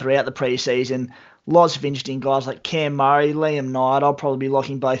again throughout the preseason. Lots of interesting guys like Cam Murray, Liam Knight. I'll probably be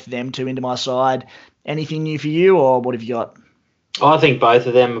locking both of them two into my side. Anything new for you, or what have you got? I think both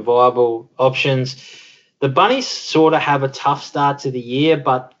of them are viable options. The Bunnies sort of have a tough start to the year,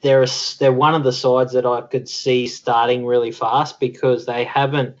 but they're one of the sides that I could see starting really fast because they've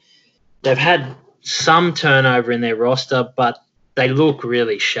had some turnover in their roster, but they look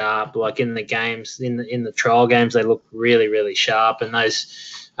really sharp. Like in the games, in the trial games, they look really, really sharp. And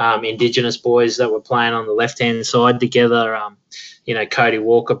those Indigenous boys that were playing on the left-hand side together, Cody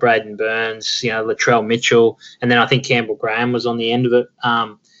Walker, Braden Burns, Latrell Mitchell, and then I think Campbell Graham was on the end of it.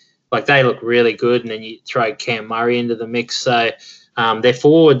 They look really good, and then you throw Cam Murray into the mix. So their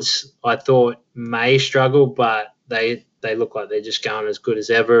forwards, I thought, may struggle, but they look like they're just going as good as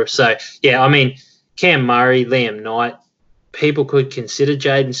ever. So, yeah, I mean, Cam Murray, Liam Knight, people could consider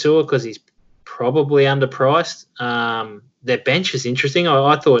Jaden Sewer because he's probably underpriced. Their bench is interesting.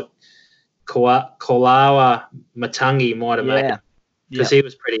 I thought Kolawa Matangi might have made it because he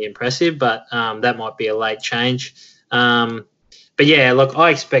was pretty impressive, but that might be a late change. But, yeah, look, I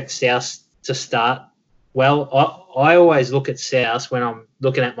expect South to start well. I always look at South when I'm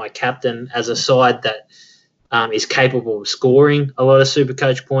looking at my captain as a side that is capable of scoring a lot of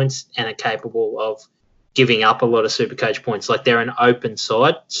Supercoach points and are capable of giving up a lot of Supercoach points. Like they're an open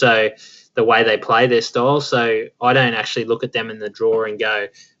side, so the way they play their style. So I don't actually look at them in the draw and go,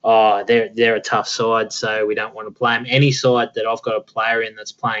 oh, they're a tough side, so we don't want to play them. Any side that I've got a player in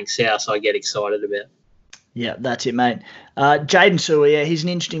that's playing South, I get excited about. Yeah, that's it, mate. Jaden Sewer, he's an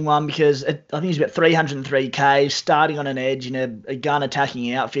interesting one because I think he's about 303k, starting on an edge in a gun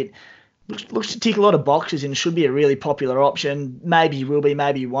attacking outfit. Looks to tick a lot of boxes and should be a really popular option. Maybe he will be,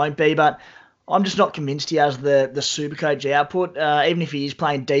 maybe he won't be, but I'm just not convinced he has the Supercoach output. Even if he is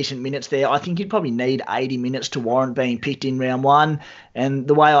playing decent minutes there, I think he'd probably need 80 minutes to warrant being picked in round one. And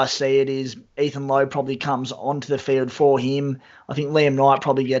the way I see it is Ethan Lowe probably comes onto the field for him. I think Liam Knight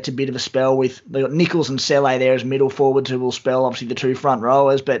probably gets a bit of a spell with they've got Nichols and Selle there as middle forwards who will spell, obviously the two front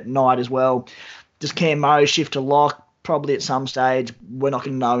rowers, but Knight as well. Does Cam Murray shift to lock? Probably at some stage. We're not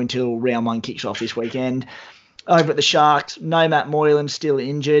going to know until round one kicks off this weekend. Over at the Sharks, no Matt Moylan, still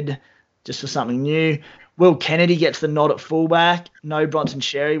injured, just for something new. Will Kennedy gets the nod at fullback. No Bronson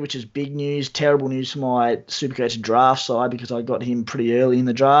Sherry, which is big news. Terrible news for my Supercoach draft side because I got him pretty early in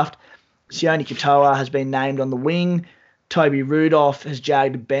the draft. Sione Katoa has been named on the wing. Toby Rudolph has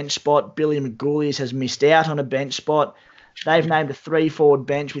jagged a bench spot. Billy Magoulias has missed out on a bench spot. They've named a 3-forward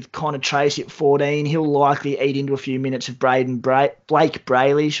bench with Connor Tracy at 14. He'll likely eat into a few minutes of Blake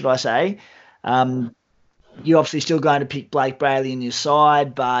Brayley, should I say. You're obviously still going to pick Blake Brayley in your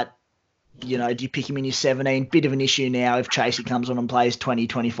side, but, you know, do you pick him in your 17? Bit of an issue now if Tracy comes on and plays 20,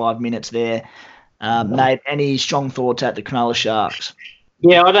 25 minutes there. Nate, any strong thoughts at the Cronulla Sharks?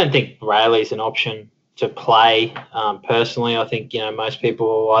 Yeah, I don't think Brayley's an option to play. Personally, I think, most people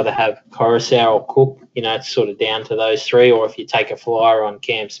will either have Coruscant or Cook. It's sort of down to those three, or if you take a flyer on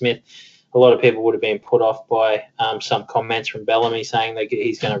Cam Smith. A lot of people would have been put off by some comments from Bellamy saying that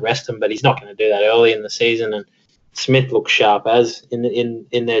he's going to rest him, but he's not going to do that early in the season. And Smith looks sharp as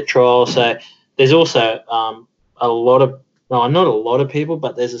in their trial. So there's also a lot of, well, not a lot of people,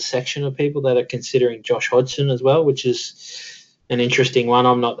 but there's a section of people that are considering Josh Hodgson as well, which is an interesting one.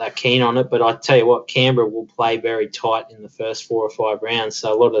 I'm not that keen on it, but I tell you what, Canberra will play very tight in the first 4 or 5 rounds,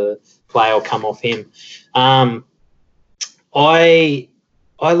 so a lot of the play will come off him. I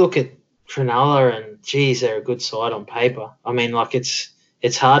look at Cronulla and, geez, they're a good side on paper. I mean, like,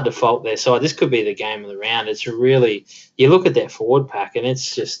 it's hard to fault their side. This could be the game of the round. It's really, you look at their forward pack and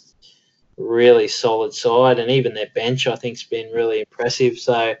it's just really solid side, and even their bench I think has been really impressive.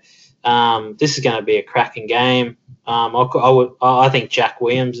 So this is going to be a cracking game. I think Jack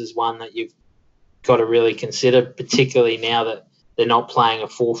Williams is one that you've got to really consider, particularly now that they're not playing a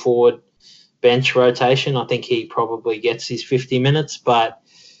 4-forward bench rotation. I think he probably gets his 50 minutes, but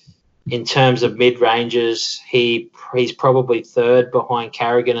in terms of mid-ranges, he's probably third behind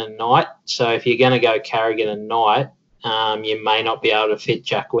Carrigan and Knight. So if you're going to go Carrigan and Knight, you may not be able to fit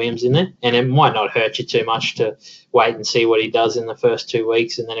Jack Williams in there. And it might not hurt you too much to wait and see what he does in the first 2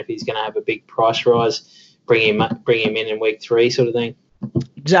 weeks. And then if he's going to have a big price rise, bring him in week 3 sort of thing.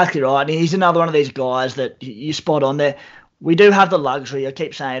 Exactly right. And he's another one of these guys that you spot on there. We do have the luxury, I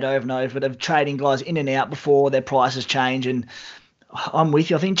keep saying it over and over, but of trading guys in and out before their prices change. And I'm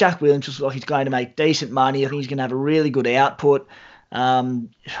with you. I think Jack Williams looks like he's going to make decent money. I think he's going to have a really good output. I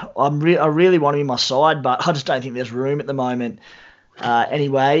really want him in my side, but I just don't think there's room at the moment.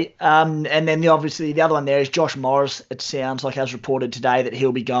 Anyway, and then obviously the other one there is Josh Morris. It sounds like, as reported today, that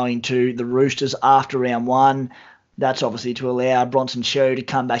he'll be going to the Roosters after round 1. That's obviously to allow Bronson Sherry to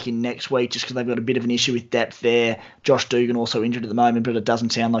come back in next week, just because they've got a bit of an issue with depth there. Josh Dugan also injured at the moment, but it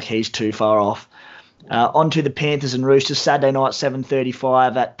doesn't sound like he's too far off. On to the Panthers and Roosters, Saturday night,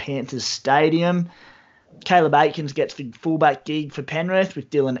 7:35 at Panthers Stadium. Caleb Aikens gets the fullback gig for Penrith with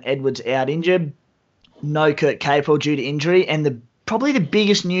Dylan Edwards out injured. No Kurt Capewell due to injury. And probably the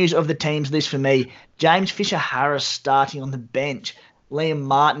biggest news of the team's list for me, James Fisher-Harris starting on the bench. Liam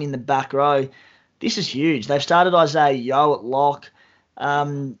Martin in the back row. This is huge. They've started Isaiah Yeo at lock.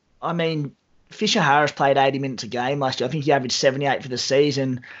 I mean, Fisher-Harris played 80 minutes a game last year. I think he averaged 78 for the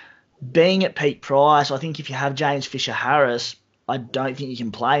season. Being at peak price, I think if you have James Fisher-Harris, I don't think you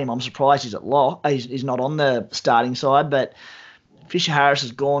can play him. I'm surprised he's at lock. He's not on the starting side, but Fisher-Harris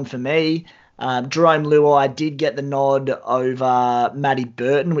is gone for me. Jerome Luai did get the nod over Matty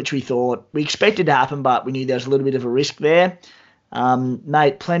Burton, which we expected to happen, but we knew there was a little bit of a risk there.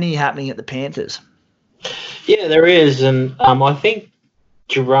 Mate, plenty happening at the Panthers. Yeah, there is, and I think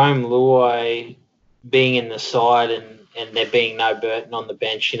Jerome Luai being in the side and there being no Burton on the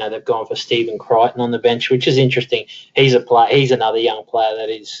bench, they've gone for Stephen Crichton on the bench, which is interesting. He's He's another young player that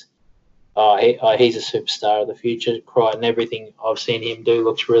is, he's a superstar of the future. Crichton, everything I've seen him do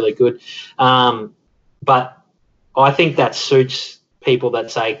looks really good. But I think that suits people that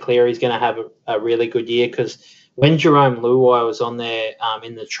say Cleary's going to have a really good year, because when Jerome Luai was on there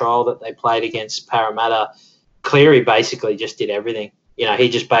in the trial that they played against Parramatta, Cleary basically just did everything. He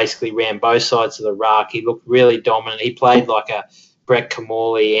just basically ran both sides of the ruck. He looked really dominant. He played like a Brett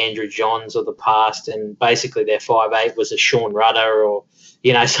Kamali, Andrew Johns of the past, and basically their 5'8" was a Sean Rudder or,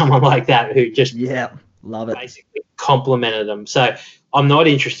 someone like that who just love it. Basically complimented them. So I'm not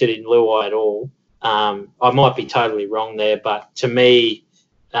interested in Luai at all. I might be totally wrong there, but to me,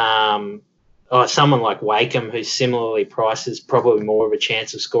 someone like Wakeham, who's similarly priced, is probably more of a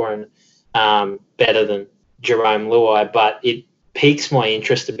chance of scoring better than Jerome Luai. But it piques my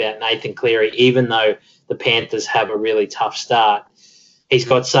interest about Nathan Cleary, even though the Panthers have a really tough start. He's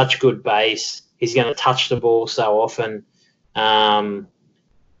got such good base. He's going to touch the ball so often. And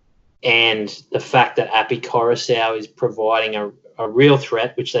the fact that Api Coruscant is providing a real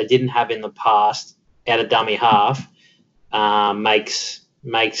threat, which they didn't have in the past, at a dummy half, makes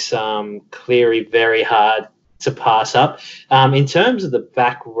Cleary very hard to pass up. In terms of the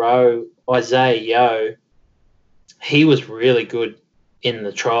back row, Isaiah Yeo, he was really good in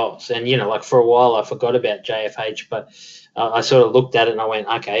the trials. And, like for a while I forgot about JFH, but I sort of looked at it and I went,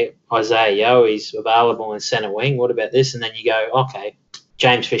 okay, Isaiah Yeo is available in centre wing. What about this? And then you go, okay,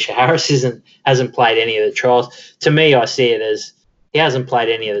 James Fisher-Harris hasn't played any of the trials. To me, I see it as he hasn't played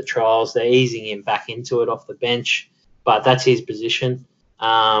any of the trials. They're easing him back into it off the bench, but that's his position.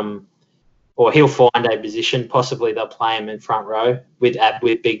 Or he'll find a position. Possibly they'll play him in front row with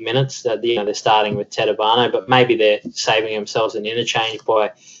big minutes. They're starting with Tedebano, but maybe they're saving themselves an interchange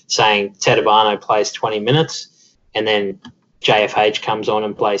by saying Tedebano plays 20 minutes and then JFH comes on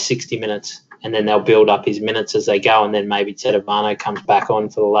and plays 60 minutes, and then they'll build up his minutes as they go, and then maybe Tedebano comes back on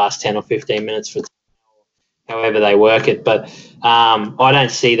for the last 10 or 15 minutes for however they work it. But I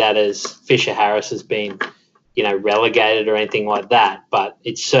don't see that as Fisher-Harris has been, relegated or anything like that, but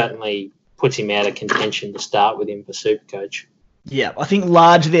it certainly puts him out of contention to start with him for Supercoach. Yeah, I think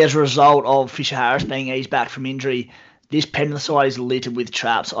largely as a result of Fisher-Harris being eased back from injury, this Penrith side is littered with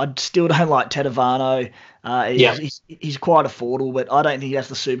traps. I still don't like Tedevano. He's quite affordable, but I don't think he has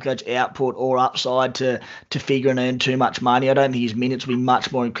the Supercoach output or upside to figure and earn too much money. I don't think his minutes will be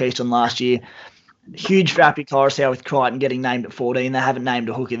much more increased than last year. Huge for Api Coruscant with Crichton getting named at 14. They haven't named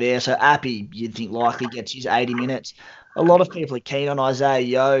a hooker there, so Api, you'd think, likely gets his 80 minutes. A lot of people are keen on Isaiah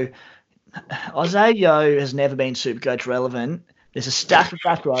Yeo. Isaiah Yeo has never been Supercoach relevant. There's a stack of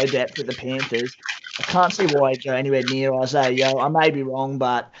back row depth with the Panthers. I can't see why he'd go anywhere near Isaiah Yeo. I may be wrong,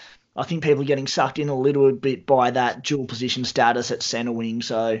 but I think people are getting sucked in a little bit by that dual position status at centre wing.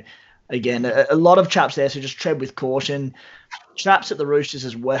 So, again, a lot of traps there, so just tread with caution. Traps at the Roosters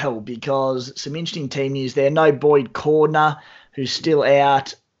as well, because some interesting team news there. No Boyd Cordner, who's still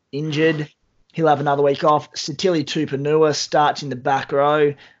out injured. He'll have another week off. Satili Tupanua starts in the back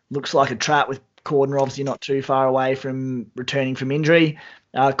row. Looks like a trap with Cordner obviously not too far away from returning from injury.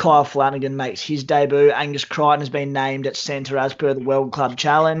 Kyle Flanagan makes his debut. Angus Crichton has been named at centre as per the World Club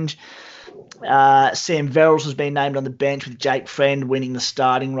Challenge. Sam Verrills has been named on the bench with Jake Friend winning the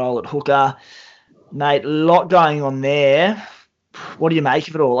starting role at hooker. Mate, a lot going on there. What do you make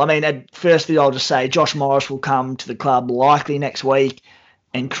of it all? I mean, firstly, I'll just say Josh Morris will come to the club likely next week,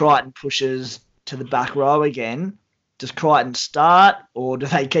 and Crichton pushes to the back row again. Does Crichton start, or do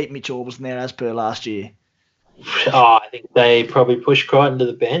they keep Mitch Orbison there as per last year? I think they probably push Crichton to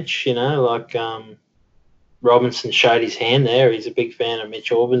the bench, Robinson showed his hand there. He's a big fan of Mitch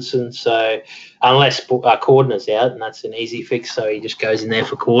Orbison. So unless Cordner's out, and that's an easy fix, so he just goes in there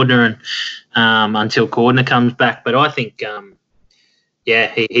for Cordner and until Cordner comes back. But I think,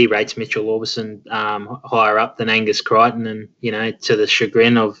 he rates Mitchell Orbison higher up than Angus Crichton, and to the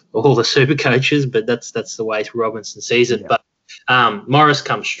chagrin of all the super coaches. But that's the way Robinson sees it. Yeah. But Morris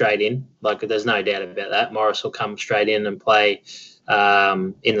comes straight in. There's no doubt about that. Morris will come straight in and play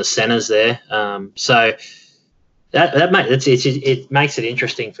in the centres there. So it makes it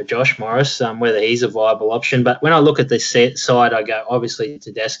interesting for Josh Morris whether he's a viable option. But when I look at this side, I go obviously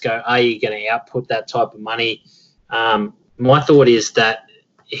Tedesco. Are you going to output that type of money? My thought is that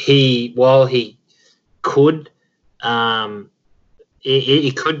while he could,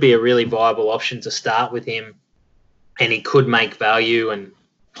 it could be a really viable option to start with him, and he could make value and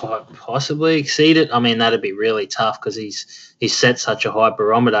possibly exceed it. I mean, that'd be really tough because he's set such a high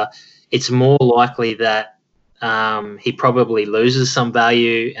barometer. It's more likely that he probably loses some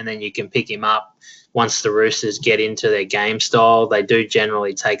value, and then you can pick him up once the Roosters get into their game style. They do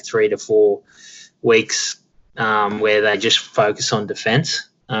generally take 3 to 4 weeks where they just focus on defence.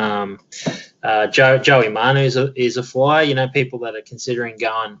 Joey Manu is a flyer. People that are considering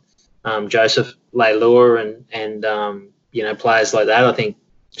going Joseph Leilua and players like that. I think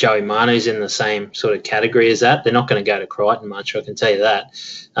Joey Manu's in the same sort of category as that. They're not going to go to Crichton much, I can tell you that.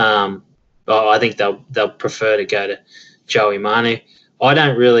 I think they'll prefer to go to Joey Manu. I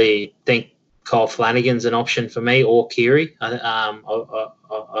don't really think Kyle Flanagan's an option for me, or Keary. I'm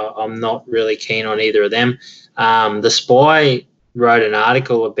not really keen on either of them. The Spy wrote an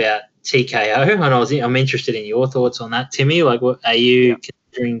article about TKO, and I'm interested in your thoughts on that, Timmy. What are you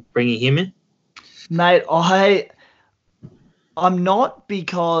considering bringing him in? Mate, I'm not,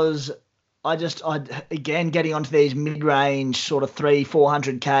 because again, getting onto these mid-range sort of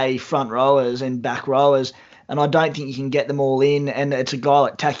 400k front rowers and back rowers, and I don't think you can get them all in. And it's a guy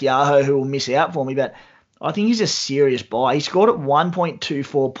like Takiaho who will miss out for me, but I think he's a serious buy. He scored at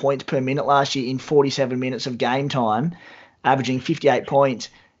 1.24 points per minute last year in 47 minutes of game time, averaging 58 points.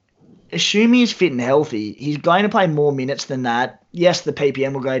 Assuming he's fit and healthy, he's going to play more minutes than that. Yes, the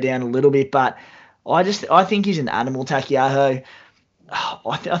PPM will go down a little bit, but I think he's an animal, Takiaho.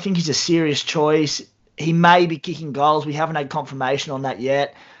 I think he's a serious choice. He may be kicking goals. We haven't had confirmation on that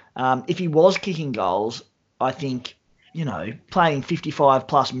yet. If he was kicking goals, I think, playing 55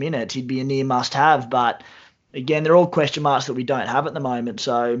 plus minutes, he'd be a near must have. But again, they're all question marks that we don't have at the moment.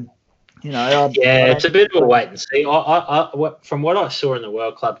 So, it's a bit of a wait and see. From what I saw in the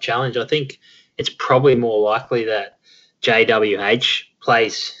World Club Challenge, I think it's probably more likely that JWH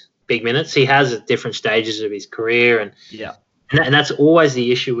plays big minutes. He has at different stages of his career, and that's always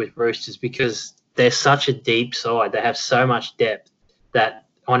the issue with Roosters because they're such a deep side. They have so much depth that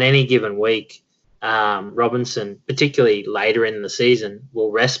on any given week, Robinson, particularly later in the season,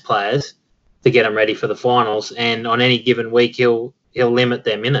 will rest players to get them ready for the finals. And on any given week, he'll limit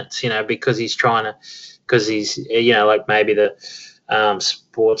their minutes, because he's like maybe the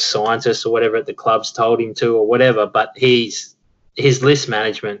sports scientist or whatever at the club's told him to or whatever. But his list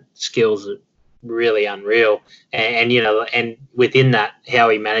management skills are really unreal, and within that, how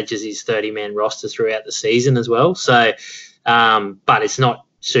he manages his 30-man roster throughout the season as well. So, but it's not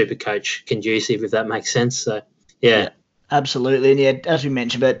super coach conducive, if that makes sense. So, yeah. Absolutely, and as we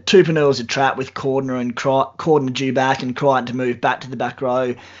mentioned, but Tupouniu's a trap with Cordner and Cordner due back and Crichton to move back to the back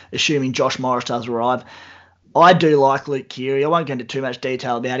row, assuming Josh Morris does arrive. I do like Luke Keary. I won't go into too much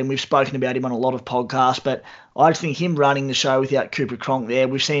detail about him. We've spoken about him on a lot of podcasts, but I think him running the show without Cooper Cronk there,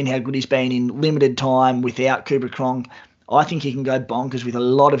 we've seen how good he's been in limited time without Cooper Cronk. I think he can go bonkers with a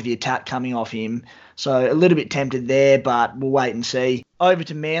lot of the attack coming off him. So a little bit tempted there, but we'll wait and see. Over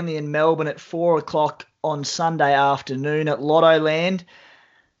to Manly and Melbourne at 4 o'clock on Sunday afternoon at Lotto Land.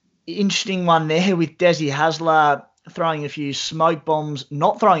 Interesting one there with Desi Hasler throwing a few smoke bombs,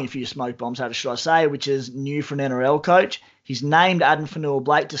 not throwing a few smoke bombs, should I say, which is new for an NRL coach. He's named Adam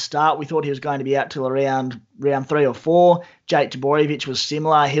Fanua-Blake to start. We thought he was going to be out till around round 3 or 4. Jake Dvojevic was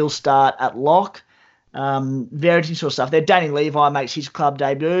similar. He'll start at lock. Very interesting sort of stuff there. Danny Levi makes his club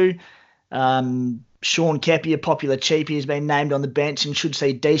debut. Sean Keppie, a popular cheapie, has been named on the bench and should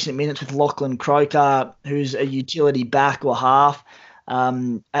see decent minutes with Lachlan Croker, who's a utility back or half,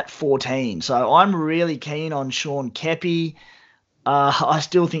 at 14. So I'm really keen on Sean Keppie. I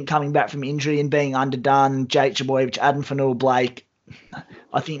still think coming back from injury and being underdone, Jake Trbojevic, Adam Fanua-Blake,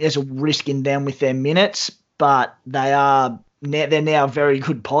 I think there's a risk in them with their minutes, but they're now very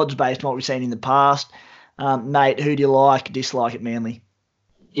good pods based on what we've seen in the past. Mate, who do you dislike at Manly?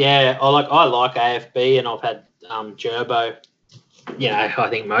 Yeah, I like AFB, and I've had Gerbo. I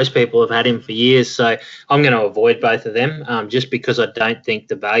think most people have had him for years, so I'm going to avoid both of them just because I don't think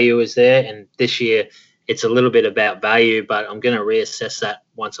the value is there. And this year, it's a little bit about value, but I'm going to reassess that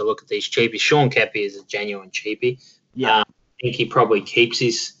once I look at these cheapies. Sean Keppie is a genuine cheapie. Yeah, I think he probably keeps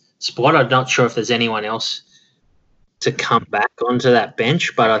his spot. I'm not sure if there's anyone else to come back onto that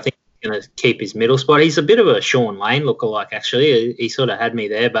bench, but I think going to keep his middle spot. He's a bit of a Sean Lane lookalike, actually. He sort of had me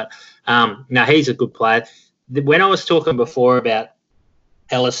there, but no, he's a good player. When I was talking before about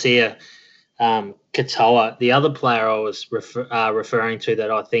Elasia Katoa, the other player I was referring to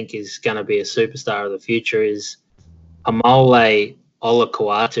that I think is going to be a superstar of the future is Amole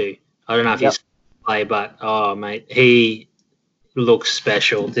Olakuatu. I don't know if he's going to play, but, oh, mate, he looks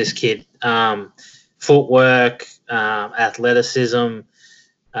special, this kid. Footwork, athleticism.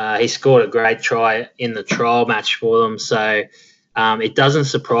 He scored a great try in the trial match for them. So it doesn't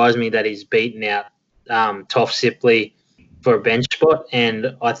surprise me that he's beaten out Toff Sipley for a bench spot.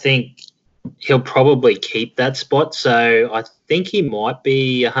 And I think he'll probably keep that spot. So I think he might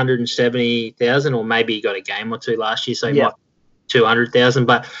be 170,000, or maybe he got a game or two last year. So he might be 200,000.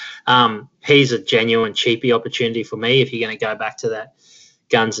 But he's a genuine cheapie opportunity for me if you're going to go back to that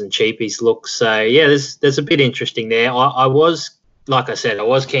guns and cheapies look. So, yeah, there's a bit interesting there. I was, like I said, I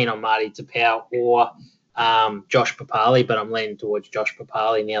was keen on Marty Tapau or Josh Papali, but I'm leaning towards Josh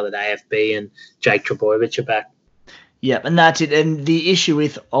Papali now that AFB and Jake Trbojevic are back. Yep, and that's it. And the issue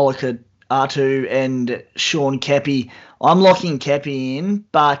with Olakuatu and Sean Keppie, I'm locking Keppie in,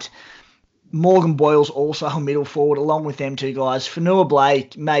 but Morgan Boyle's also a middle forward along with them two guys.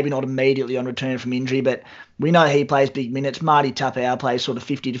 Fanua-Blake, maybe not immediately on return from injury, but We know he plays big minutes. Marty Tapau plays sort of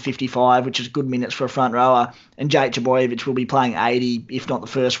 50 to 55, which is good minutes for a front rower. And Jake Trbojevic will be playing 80, if not the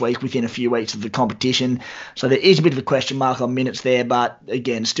first week, within a few weeks of the competition. So there is a bit of a question mark on minutes there, but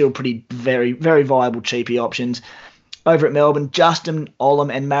again, still pretty very, very viable cheapie options. Over at Melbourne, Justin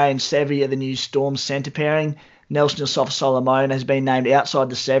Olam and Marion Sevi are the new Storm centre pairing. Nelson Asafa-Solomona has been named outside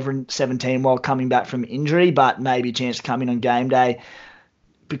the 17 while coming back from injury, but maybe a chance to come in on game day.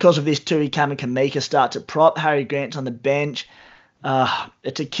 Because of this, Tui Kamikamica starts at prop. Harry Grant's on the bench.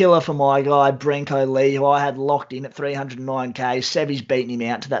 It's a killer for my guy, Brenko Lee, who I had locked in at 309k. Sevi's beaten him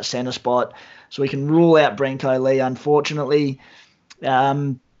out to that centre spot. So we can rule out Brenko Lee, unfortunately.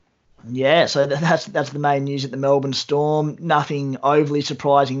 So that's the main news at the Melbourne Storm. Nothing overly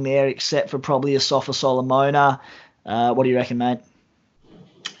surprising there except for probably Asafa-Solomona. What do you reckon, mate?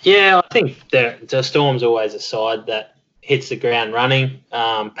 Yeah, I think the Storm's always a side that hits the ground running.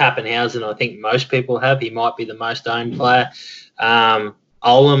 Pappenhausen, I think most people have. He might be the most owned player.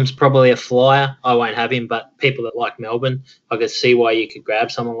 Olam's probably a flyer. I won't have him, but people that like Melbourne, I could see why you could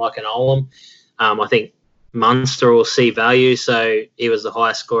grab someone like an Olam. I think Munster will see value, so he was the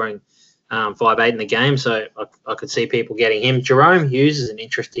highest scoring 5'8" in the game, so I could see people getting him. Jerome Hughes is an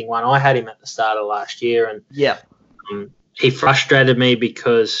interesting one. I had him at the start of last year, and he frustrated me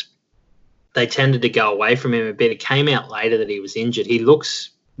because they tended to go away from him a bit. It came out later that he was injured. He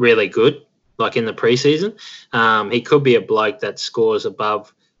looks really good, like in the preseason. He could be a bloke that scores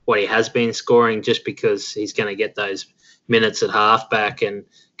above what he has been scoring just because he's going to get those minutes at halfback and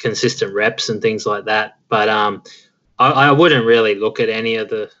consistent reps and things like that. But I wouldn't really look at any of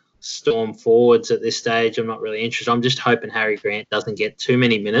the Storm forwards at this stage. I'm not really interested. I'm just hoping Harry Grant doesn't get too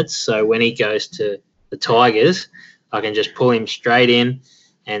many minutes. So when he goes to the Tigers, I can just pull him straight in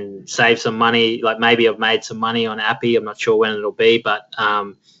and save some money. Like maybe I've made some money on Appy. I'm not sure when it'll be, but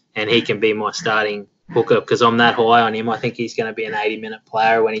and he can be my starting hooker because I'm that high on him. I think he's going to be an 80-minute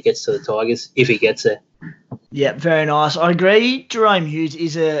player when he gets to the Tigers, if he gets there. Yeah, very nice. I agree. Jerome Hughes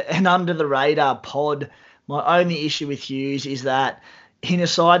is an under-the-radar pod. My only issue with Hughes is that in a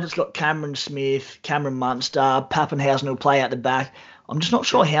side that's got Cameron Smith, Cameron Munster, Pappenhausen will play out the back. I'm just not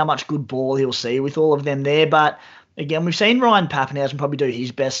sure how much good ball he'll see with all of them there, but again, we've seen Ryan Pappenhausen probably do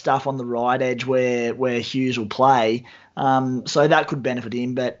his best stuff on the right edge where Hughes will play. So that could benefit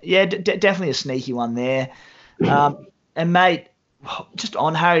him. But, yeah, definitely a sneaky one there. And, mate, just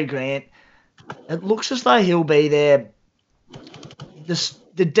on Harry Grant, it looks as though he'll be there.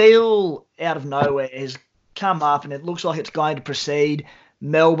 The deal out of nowhere has come up and it looks like it's going to proceed.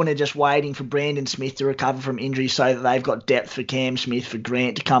 Melbourne are just waiting for Brandon Smith to recover from injury so that they've got depth for Cam Smith, for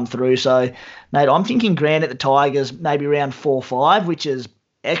Grant to come through. So, mate, I'm thinking Grant at the Tigers, maybe around 4-5, which is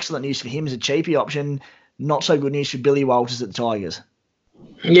excellent news for him as a cheapie option. Not so good news for Billy Walters at the Tigers.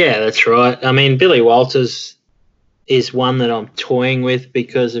 Yeah, that's right. I mean, Billy Walters is one that I'm toying with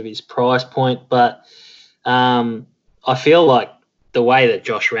because of his price point, but I feel like the way that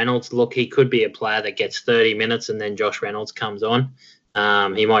Josh Reynolds look, he could be a player that gets 30 minutes and then Josh Reynolds comes on.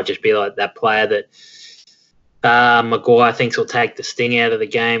 He might just be like that player that Maguire thinks will take the sting out of the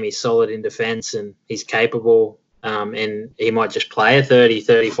game. He's solid in defence and he's capable, and he might just play a 30,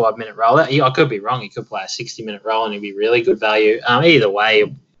 35-minute role. I could be wrong. He could play a 60-minute role and he'd be really good value. Either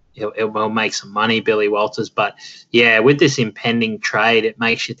way, he'll make some money, Billy Walters. But, yeah, with this impending trade, it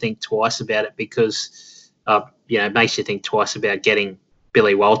makes you think twice about it because, it makes you think twice about getting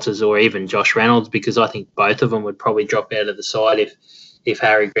Billy Walters or even Josh Reynolds because I think both of them would probably drop out of the side if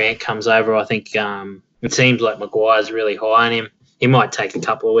Harry Grant comes over. I think it seems like Maguire's really high on him. He might take a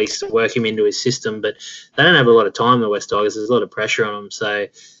couple of weeks to work him into his system, but they don't have a lot of time, the West Tigers. There's a lot of pressure on them. So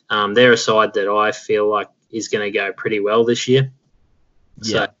they're a side that I feel like is going to go pretty well this year.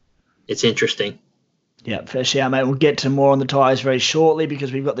 So it's interesting. Yeah, fair shout, mate. We'll get to more on the Tigers very shortly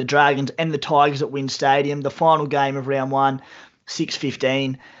because we've got the Dragons and the Tigers at WIN Stadium, the final game of round one,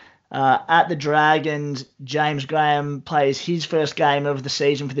 6:15. At the Dragons, James Graham plays his first game of the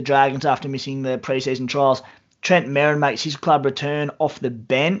season for the Dragons after missing the preseason trials. Trent Merrin makes his club return off the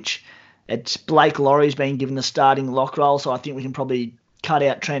bench. It's Blake Laurie's been given the starting lock role, so I think we can probably cut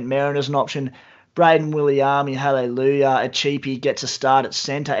out Trent Merrin as an option. Braden Williami, hallelujah, a cheapie, gets a start at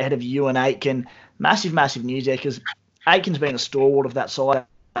centre ahead of Ewan Aitken. Massive, massive news there because Aitken's been a stalwart of that side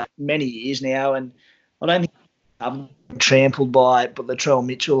for many years now, and I don't think I've been trampled by Latrell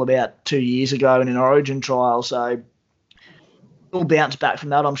Mitchell about 2 years ago in an Origin trial, so we'll bounce back from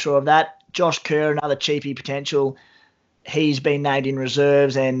that, I'm sure of that. Josh Kerr, another cheapie potential. He's been named in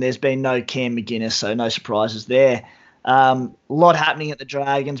reserves, and there's been no Cam McGuinness, so no surprises there. A lot happening at the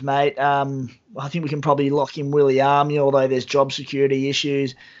Dragons, mate. I think we can probably lock in Williami, although there's job security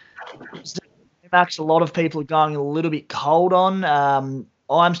issues. Max, a lot of people are going a little bit cold on.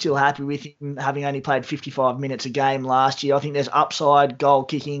 I'm still happy with him having only played 55 minutes a game last year. I think there's upside, goal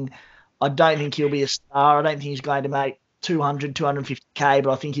kicking. I don't think he'll be a star. I don't think he's going to make 200, 250K,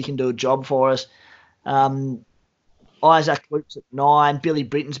 but I think he can do a job for us. Isaac Luke's at 9. Billy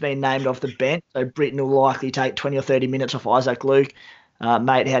Britton's been named off the bench, so Britton will likely take 20 or 30 minutes off Isaac Luke.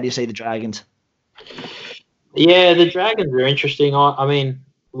 Mate, how do you see the Dragons? Yeah, the Dragons are interesting. I mean,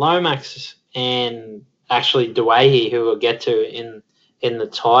 Lomax and actually Dewey, who we'll get to in the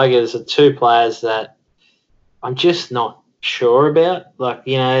Tigers, are two players that I'm just not sure about. Like,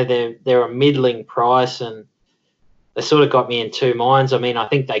 you know, they're a middling price, and they sort of got me in two minds. I mean, I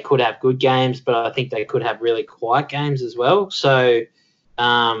think they could have good games, but I think they could have really quiet games as well. So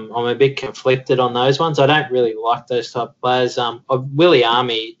I'm a bit conflicted on those ones. I don't really like those type of players. Willie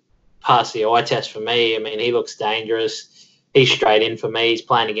Army passed the eye test for me. I mean, he looks dangerous. He's straight in for me. He's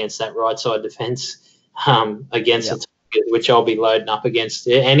playing against that right side defence against the Tigers, which I'll be loading up against.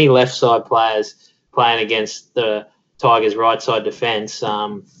 Any left side players playing against the Tigers' right side defence,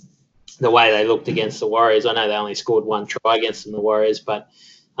 the way they looked against the Warriors. I know they only scored one try against them, the Warriors, but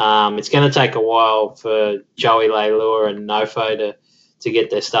it's going to take a while for Joey Leilua and Nofo to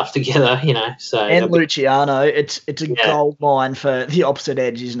get their stuff together, you know. So and Luciano, it's a gold mine for the opposite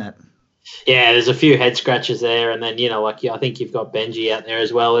edge, isn't it? Yeah, there's a few head scratches there, and then, you know, like, I think you've got Benji out there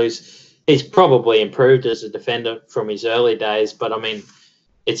as well, he's probably improved as a defender from his early days, but I mean,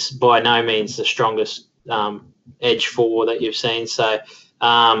 it's by no means the strongest edge forward that you've seen. So,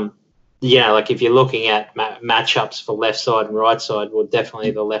 like if you're looking at matchups for left side and right side, well,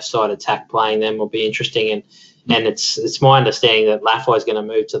 definitely the left side attack playing them will be interesting. And it's my understanding that Laffey is going to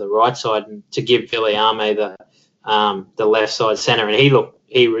move to the right side and to give Viliame the left side centre. And he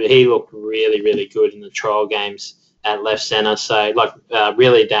looked really, really good in the trial games at left centre. So,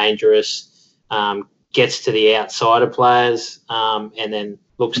 really dangerous, gets to the outside of players, and then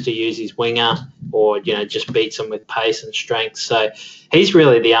looks to use his winger or, you know, just beats them with pace and strength. So he's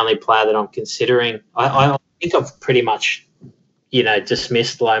really the only player that I'm considering. I think I've pretty much, you know,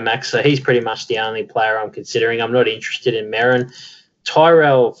 dismissed Lomax. So he's pretty much the only player I'm considering. I'm not interested in Merrin.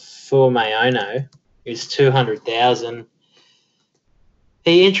 Tyrell Fuimaono is 200,000.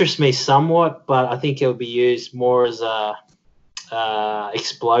 He interests me somewhat, but I think he'll be used more as a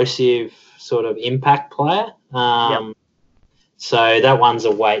explosive sort of impact player. So that one's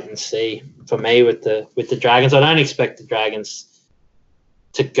a wait and see for me with the Dragons. I don't expect the Dragons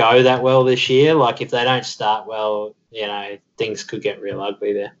to go that well this year. Like, if they don't start well, you know, things could get real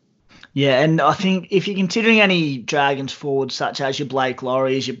ugly there. Yeah, and I think if you're considering any Dragons forwards such as your Blake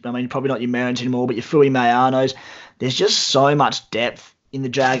Lawries, probably not your Merrins anymore, but your Fuimaonos, there's just so much depth in the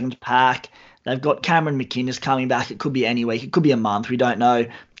Dragons pack. They've got Cameron McInnes coming back. It could be any week. It could be a month. We don't know.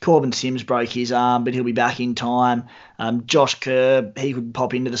 Corbin Sims broke his arm, but he'll be back in time. Josh Kerr, he could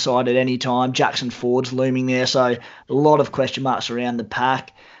pop into the side at any time. Jackson Ford's looming there. So a lot of question marks around the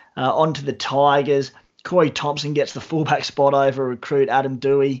pack. On to the Tigers. Corey Thompson gets the fullback spot over recruit Adam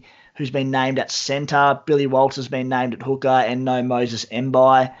Dewey, who's been named at centre. Billy Walters been named at hooker, and no Moses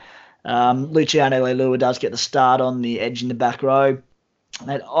Mbai. Luciano Leilua does get the start on the edge in the back row.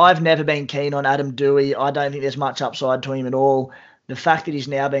 And I've never been keen on Adam Dewey. I don't think there's much upside to him at all. The fact that he's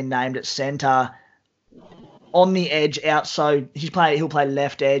now been named at centre, on the edge out, so he'll play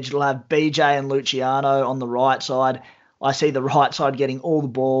left edge. It'll have BJ and Luciano on the right side. I see the right side getting all the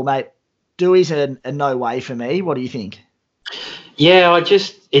ball, mate. Dewey's a no way for me. What do you think? Yeah,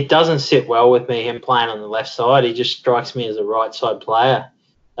 it doesn't sit well with me, him playing on the left side. He just strikes me as a right side player.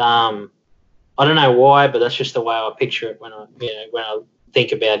 I don't know why, but that's just the way I picture it when I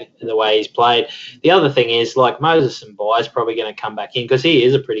think about the way he's played. The other thing is, like, Moses Mbai is probably going to come back in because he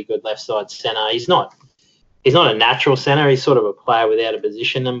is a pretty good left side centre. He's not a natural centre. He's sort of a player without a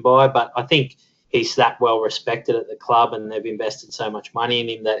position, Mbai, but I think he's that well respected at the club, and they've invested so much money in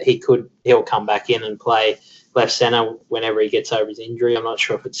him that he'll come back in and play left centre whenever he gets over his injury. I'm not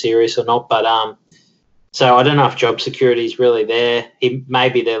sure if it's serious or not, but so I don't know if job security is really there.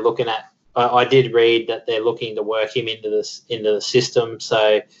 Maybe they're looking at. I did read that they're looking to work him into the system.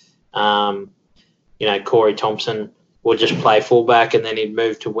 So, Corey Thompson will just play fullback, and then he'd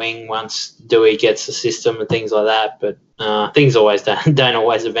move to wing once Dewey gets the system and things like that. But things always don't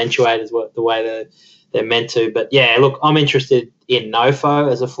always eventuate as the way they're meant to. But yeah, look, I'm interested in Nofo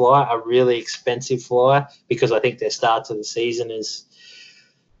as a flyer, a really expensive flyer, because I think their start to the season is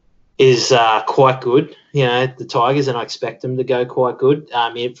quite good. You know, the Tigers, and I expect them to go quite good.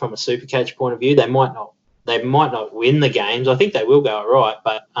 From a Supercoach point of view, they might not win the games. I think they will go all right,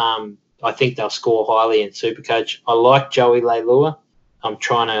 but I think they'll score highly in Supercoach. I like Joey Leilua. I'm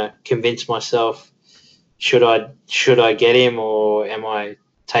trying to convince myself, should I get him, or am I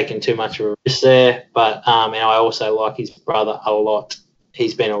taking too much of a risk there? But and I also like his brother a lot.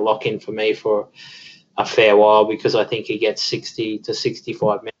 He's been a lock-in for me for a fair while because I think he gets 60 to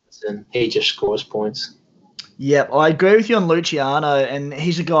 65 minutes and he just scores points. Yep, I agree with you on Luciano, and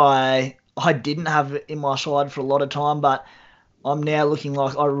he's a guy I didn't have in my side for a lot of time, but I'm now looking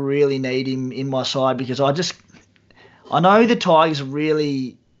like I really need him in my side because I know the Tigers are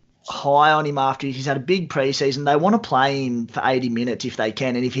really high on him after he's had a big preseason. They want to play him for 80 minutes if they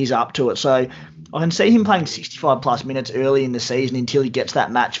can and if he's up to it. So I can see him playing 65-plus minutes early in the season until he gets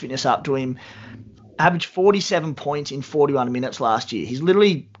that match fitness up to him. Averaged 47 points in 41 minutes last year. He's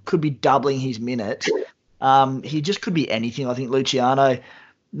literally could be doubling his minutes. He just could be anything, I think, Luciano.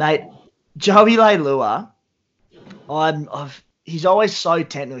 Mate, Joey Leilua, he's always so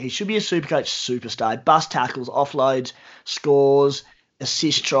technical. He should be a Supercoach superstar. Bust tackles, offloads, scores,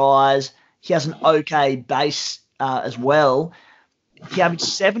 assist tries. He has an okay base as well. He averaged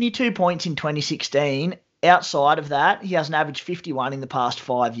 72 points in 2016. Outside of that, he has an average 51 in the past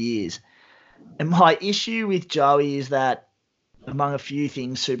 5 years. And my issue with Joey is that, among a few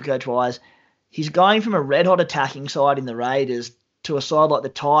things, Supercoach-wise, he's going from a red-hot attacking side in the Raiders to a side like the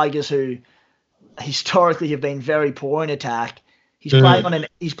Tigers, who historically have been very poor in attack. He's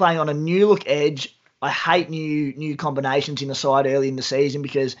playing on a new look edge. I hate new combinations in the side early in the season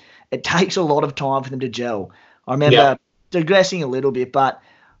because it takes a lot of time for them to gel. I remember digressing a little bit, but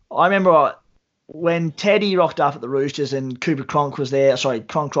I remember when Teddy rocked up at the Roosters and Cooper Cronk was there. Sorry,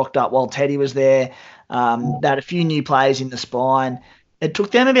 Cronk rocked up while Teddy was there. They had a few new players in the spine. It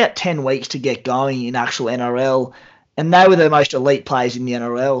took them about 10 weeks to get going in actual NRL, and they were the most elite players in the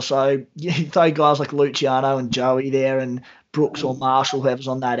NRL. So you throw guys like Luciano and Joey there and Brooks or Marshall, whoever's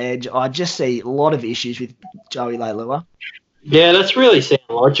on that edge. I just see a lot of issues with Joey Leilua. Yeah, that's really sound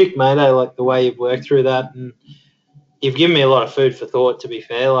logic, mate. I like the way you've worked through that, and you've given me a lot of food for thought, to be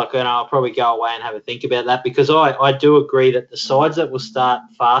fair. I'll probably go away and have a think about that because I do agree that the sides that will start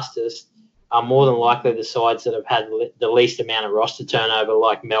fastest are more than likely the sides that have had the least amount of roster turnover,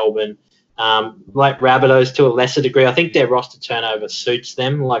 like Melbourne, like Rabbitohs to a lesser degree. I think their roster turnover suits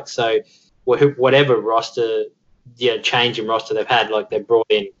them. So whatever roster, change in roster they've had, like they brought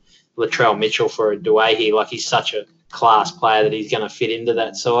in Latrell Mitchell for a Duahi. Like he's such a class player that he's going to fit into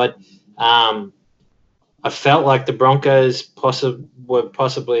that side. I felt like the Broncos were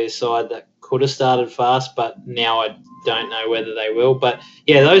possibly a side that could have started fast, but now I don't know whether they will. But,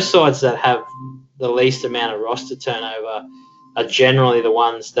 yeah, those sides that have the least amount of roster turnover are generally the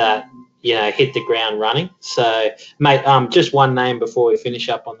ones that, hit the ground running. So, mate, just one name before we finish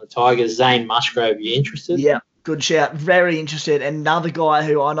up on the Tigers, Zane Musgrove. You interested? Yeah, good shout. Very interested. Another guy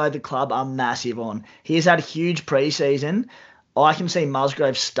who I know the club are massive on. He has had a huge preseason. I can see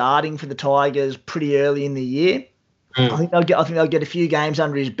Musgrove starting for the Tigers pretty early in the year. I think they'll get a few games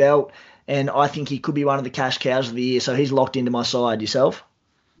under his belt, and I think he could be one of the cash cows of the year. So he's locked into my side. Yourself?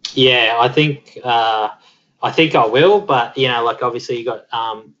 Yeah, I think I will, but obviously you got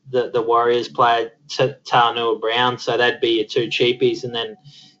the Warriors player Tarnua Brown, so that'd be your two cheapies, and then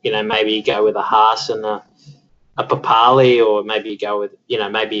maybe you go with a Haas and a Papali, or maybe you go with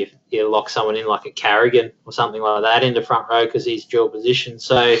maybe if you lock someone in like a Carrigan or something like that into front row because he's dual position.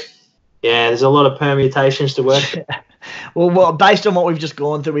 So yeah, there's a lot of permutations to work. Well, based on what we've just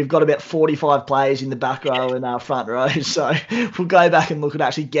gone through, we've got about 45 players in the back row and our front row. So we'll go back and look at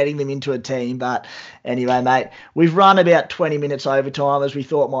actually getting them into a team. But anyway, mate, we've run about 20 minutes overtime as we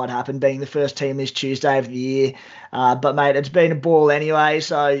thought might happen, being the first team this Tuesday of the year. But, mate, it's been a ball anyway,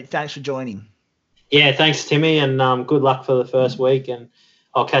 so thanks for joining. Yeah, thanks, Timmy, and good luck for the first week. And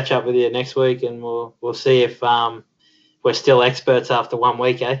I'll catch up with you next week, and we'll see if we're still experts after 1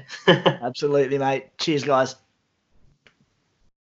 week, eh? Absolutely, mate. Cheers, guys.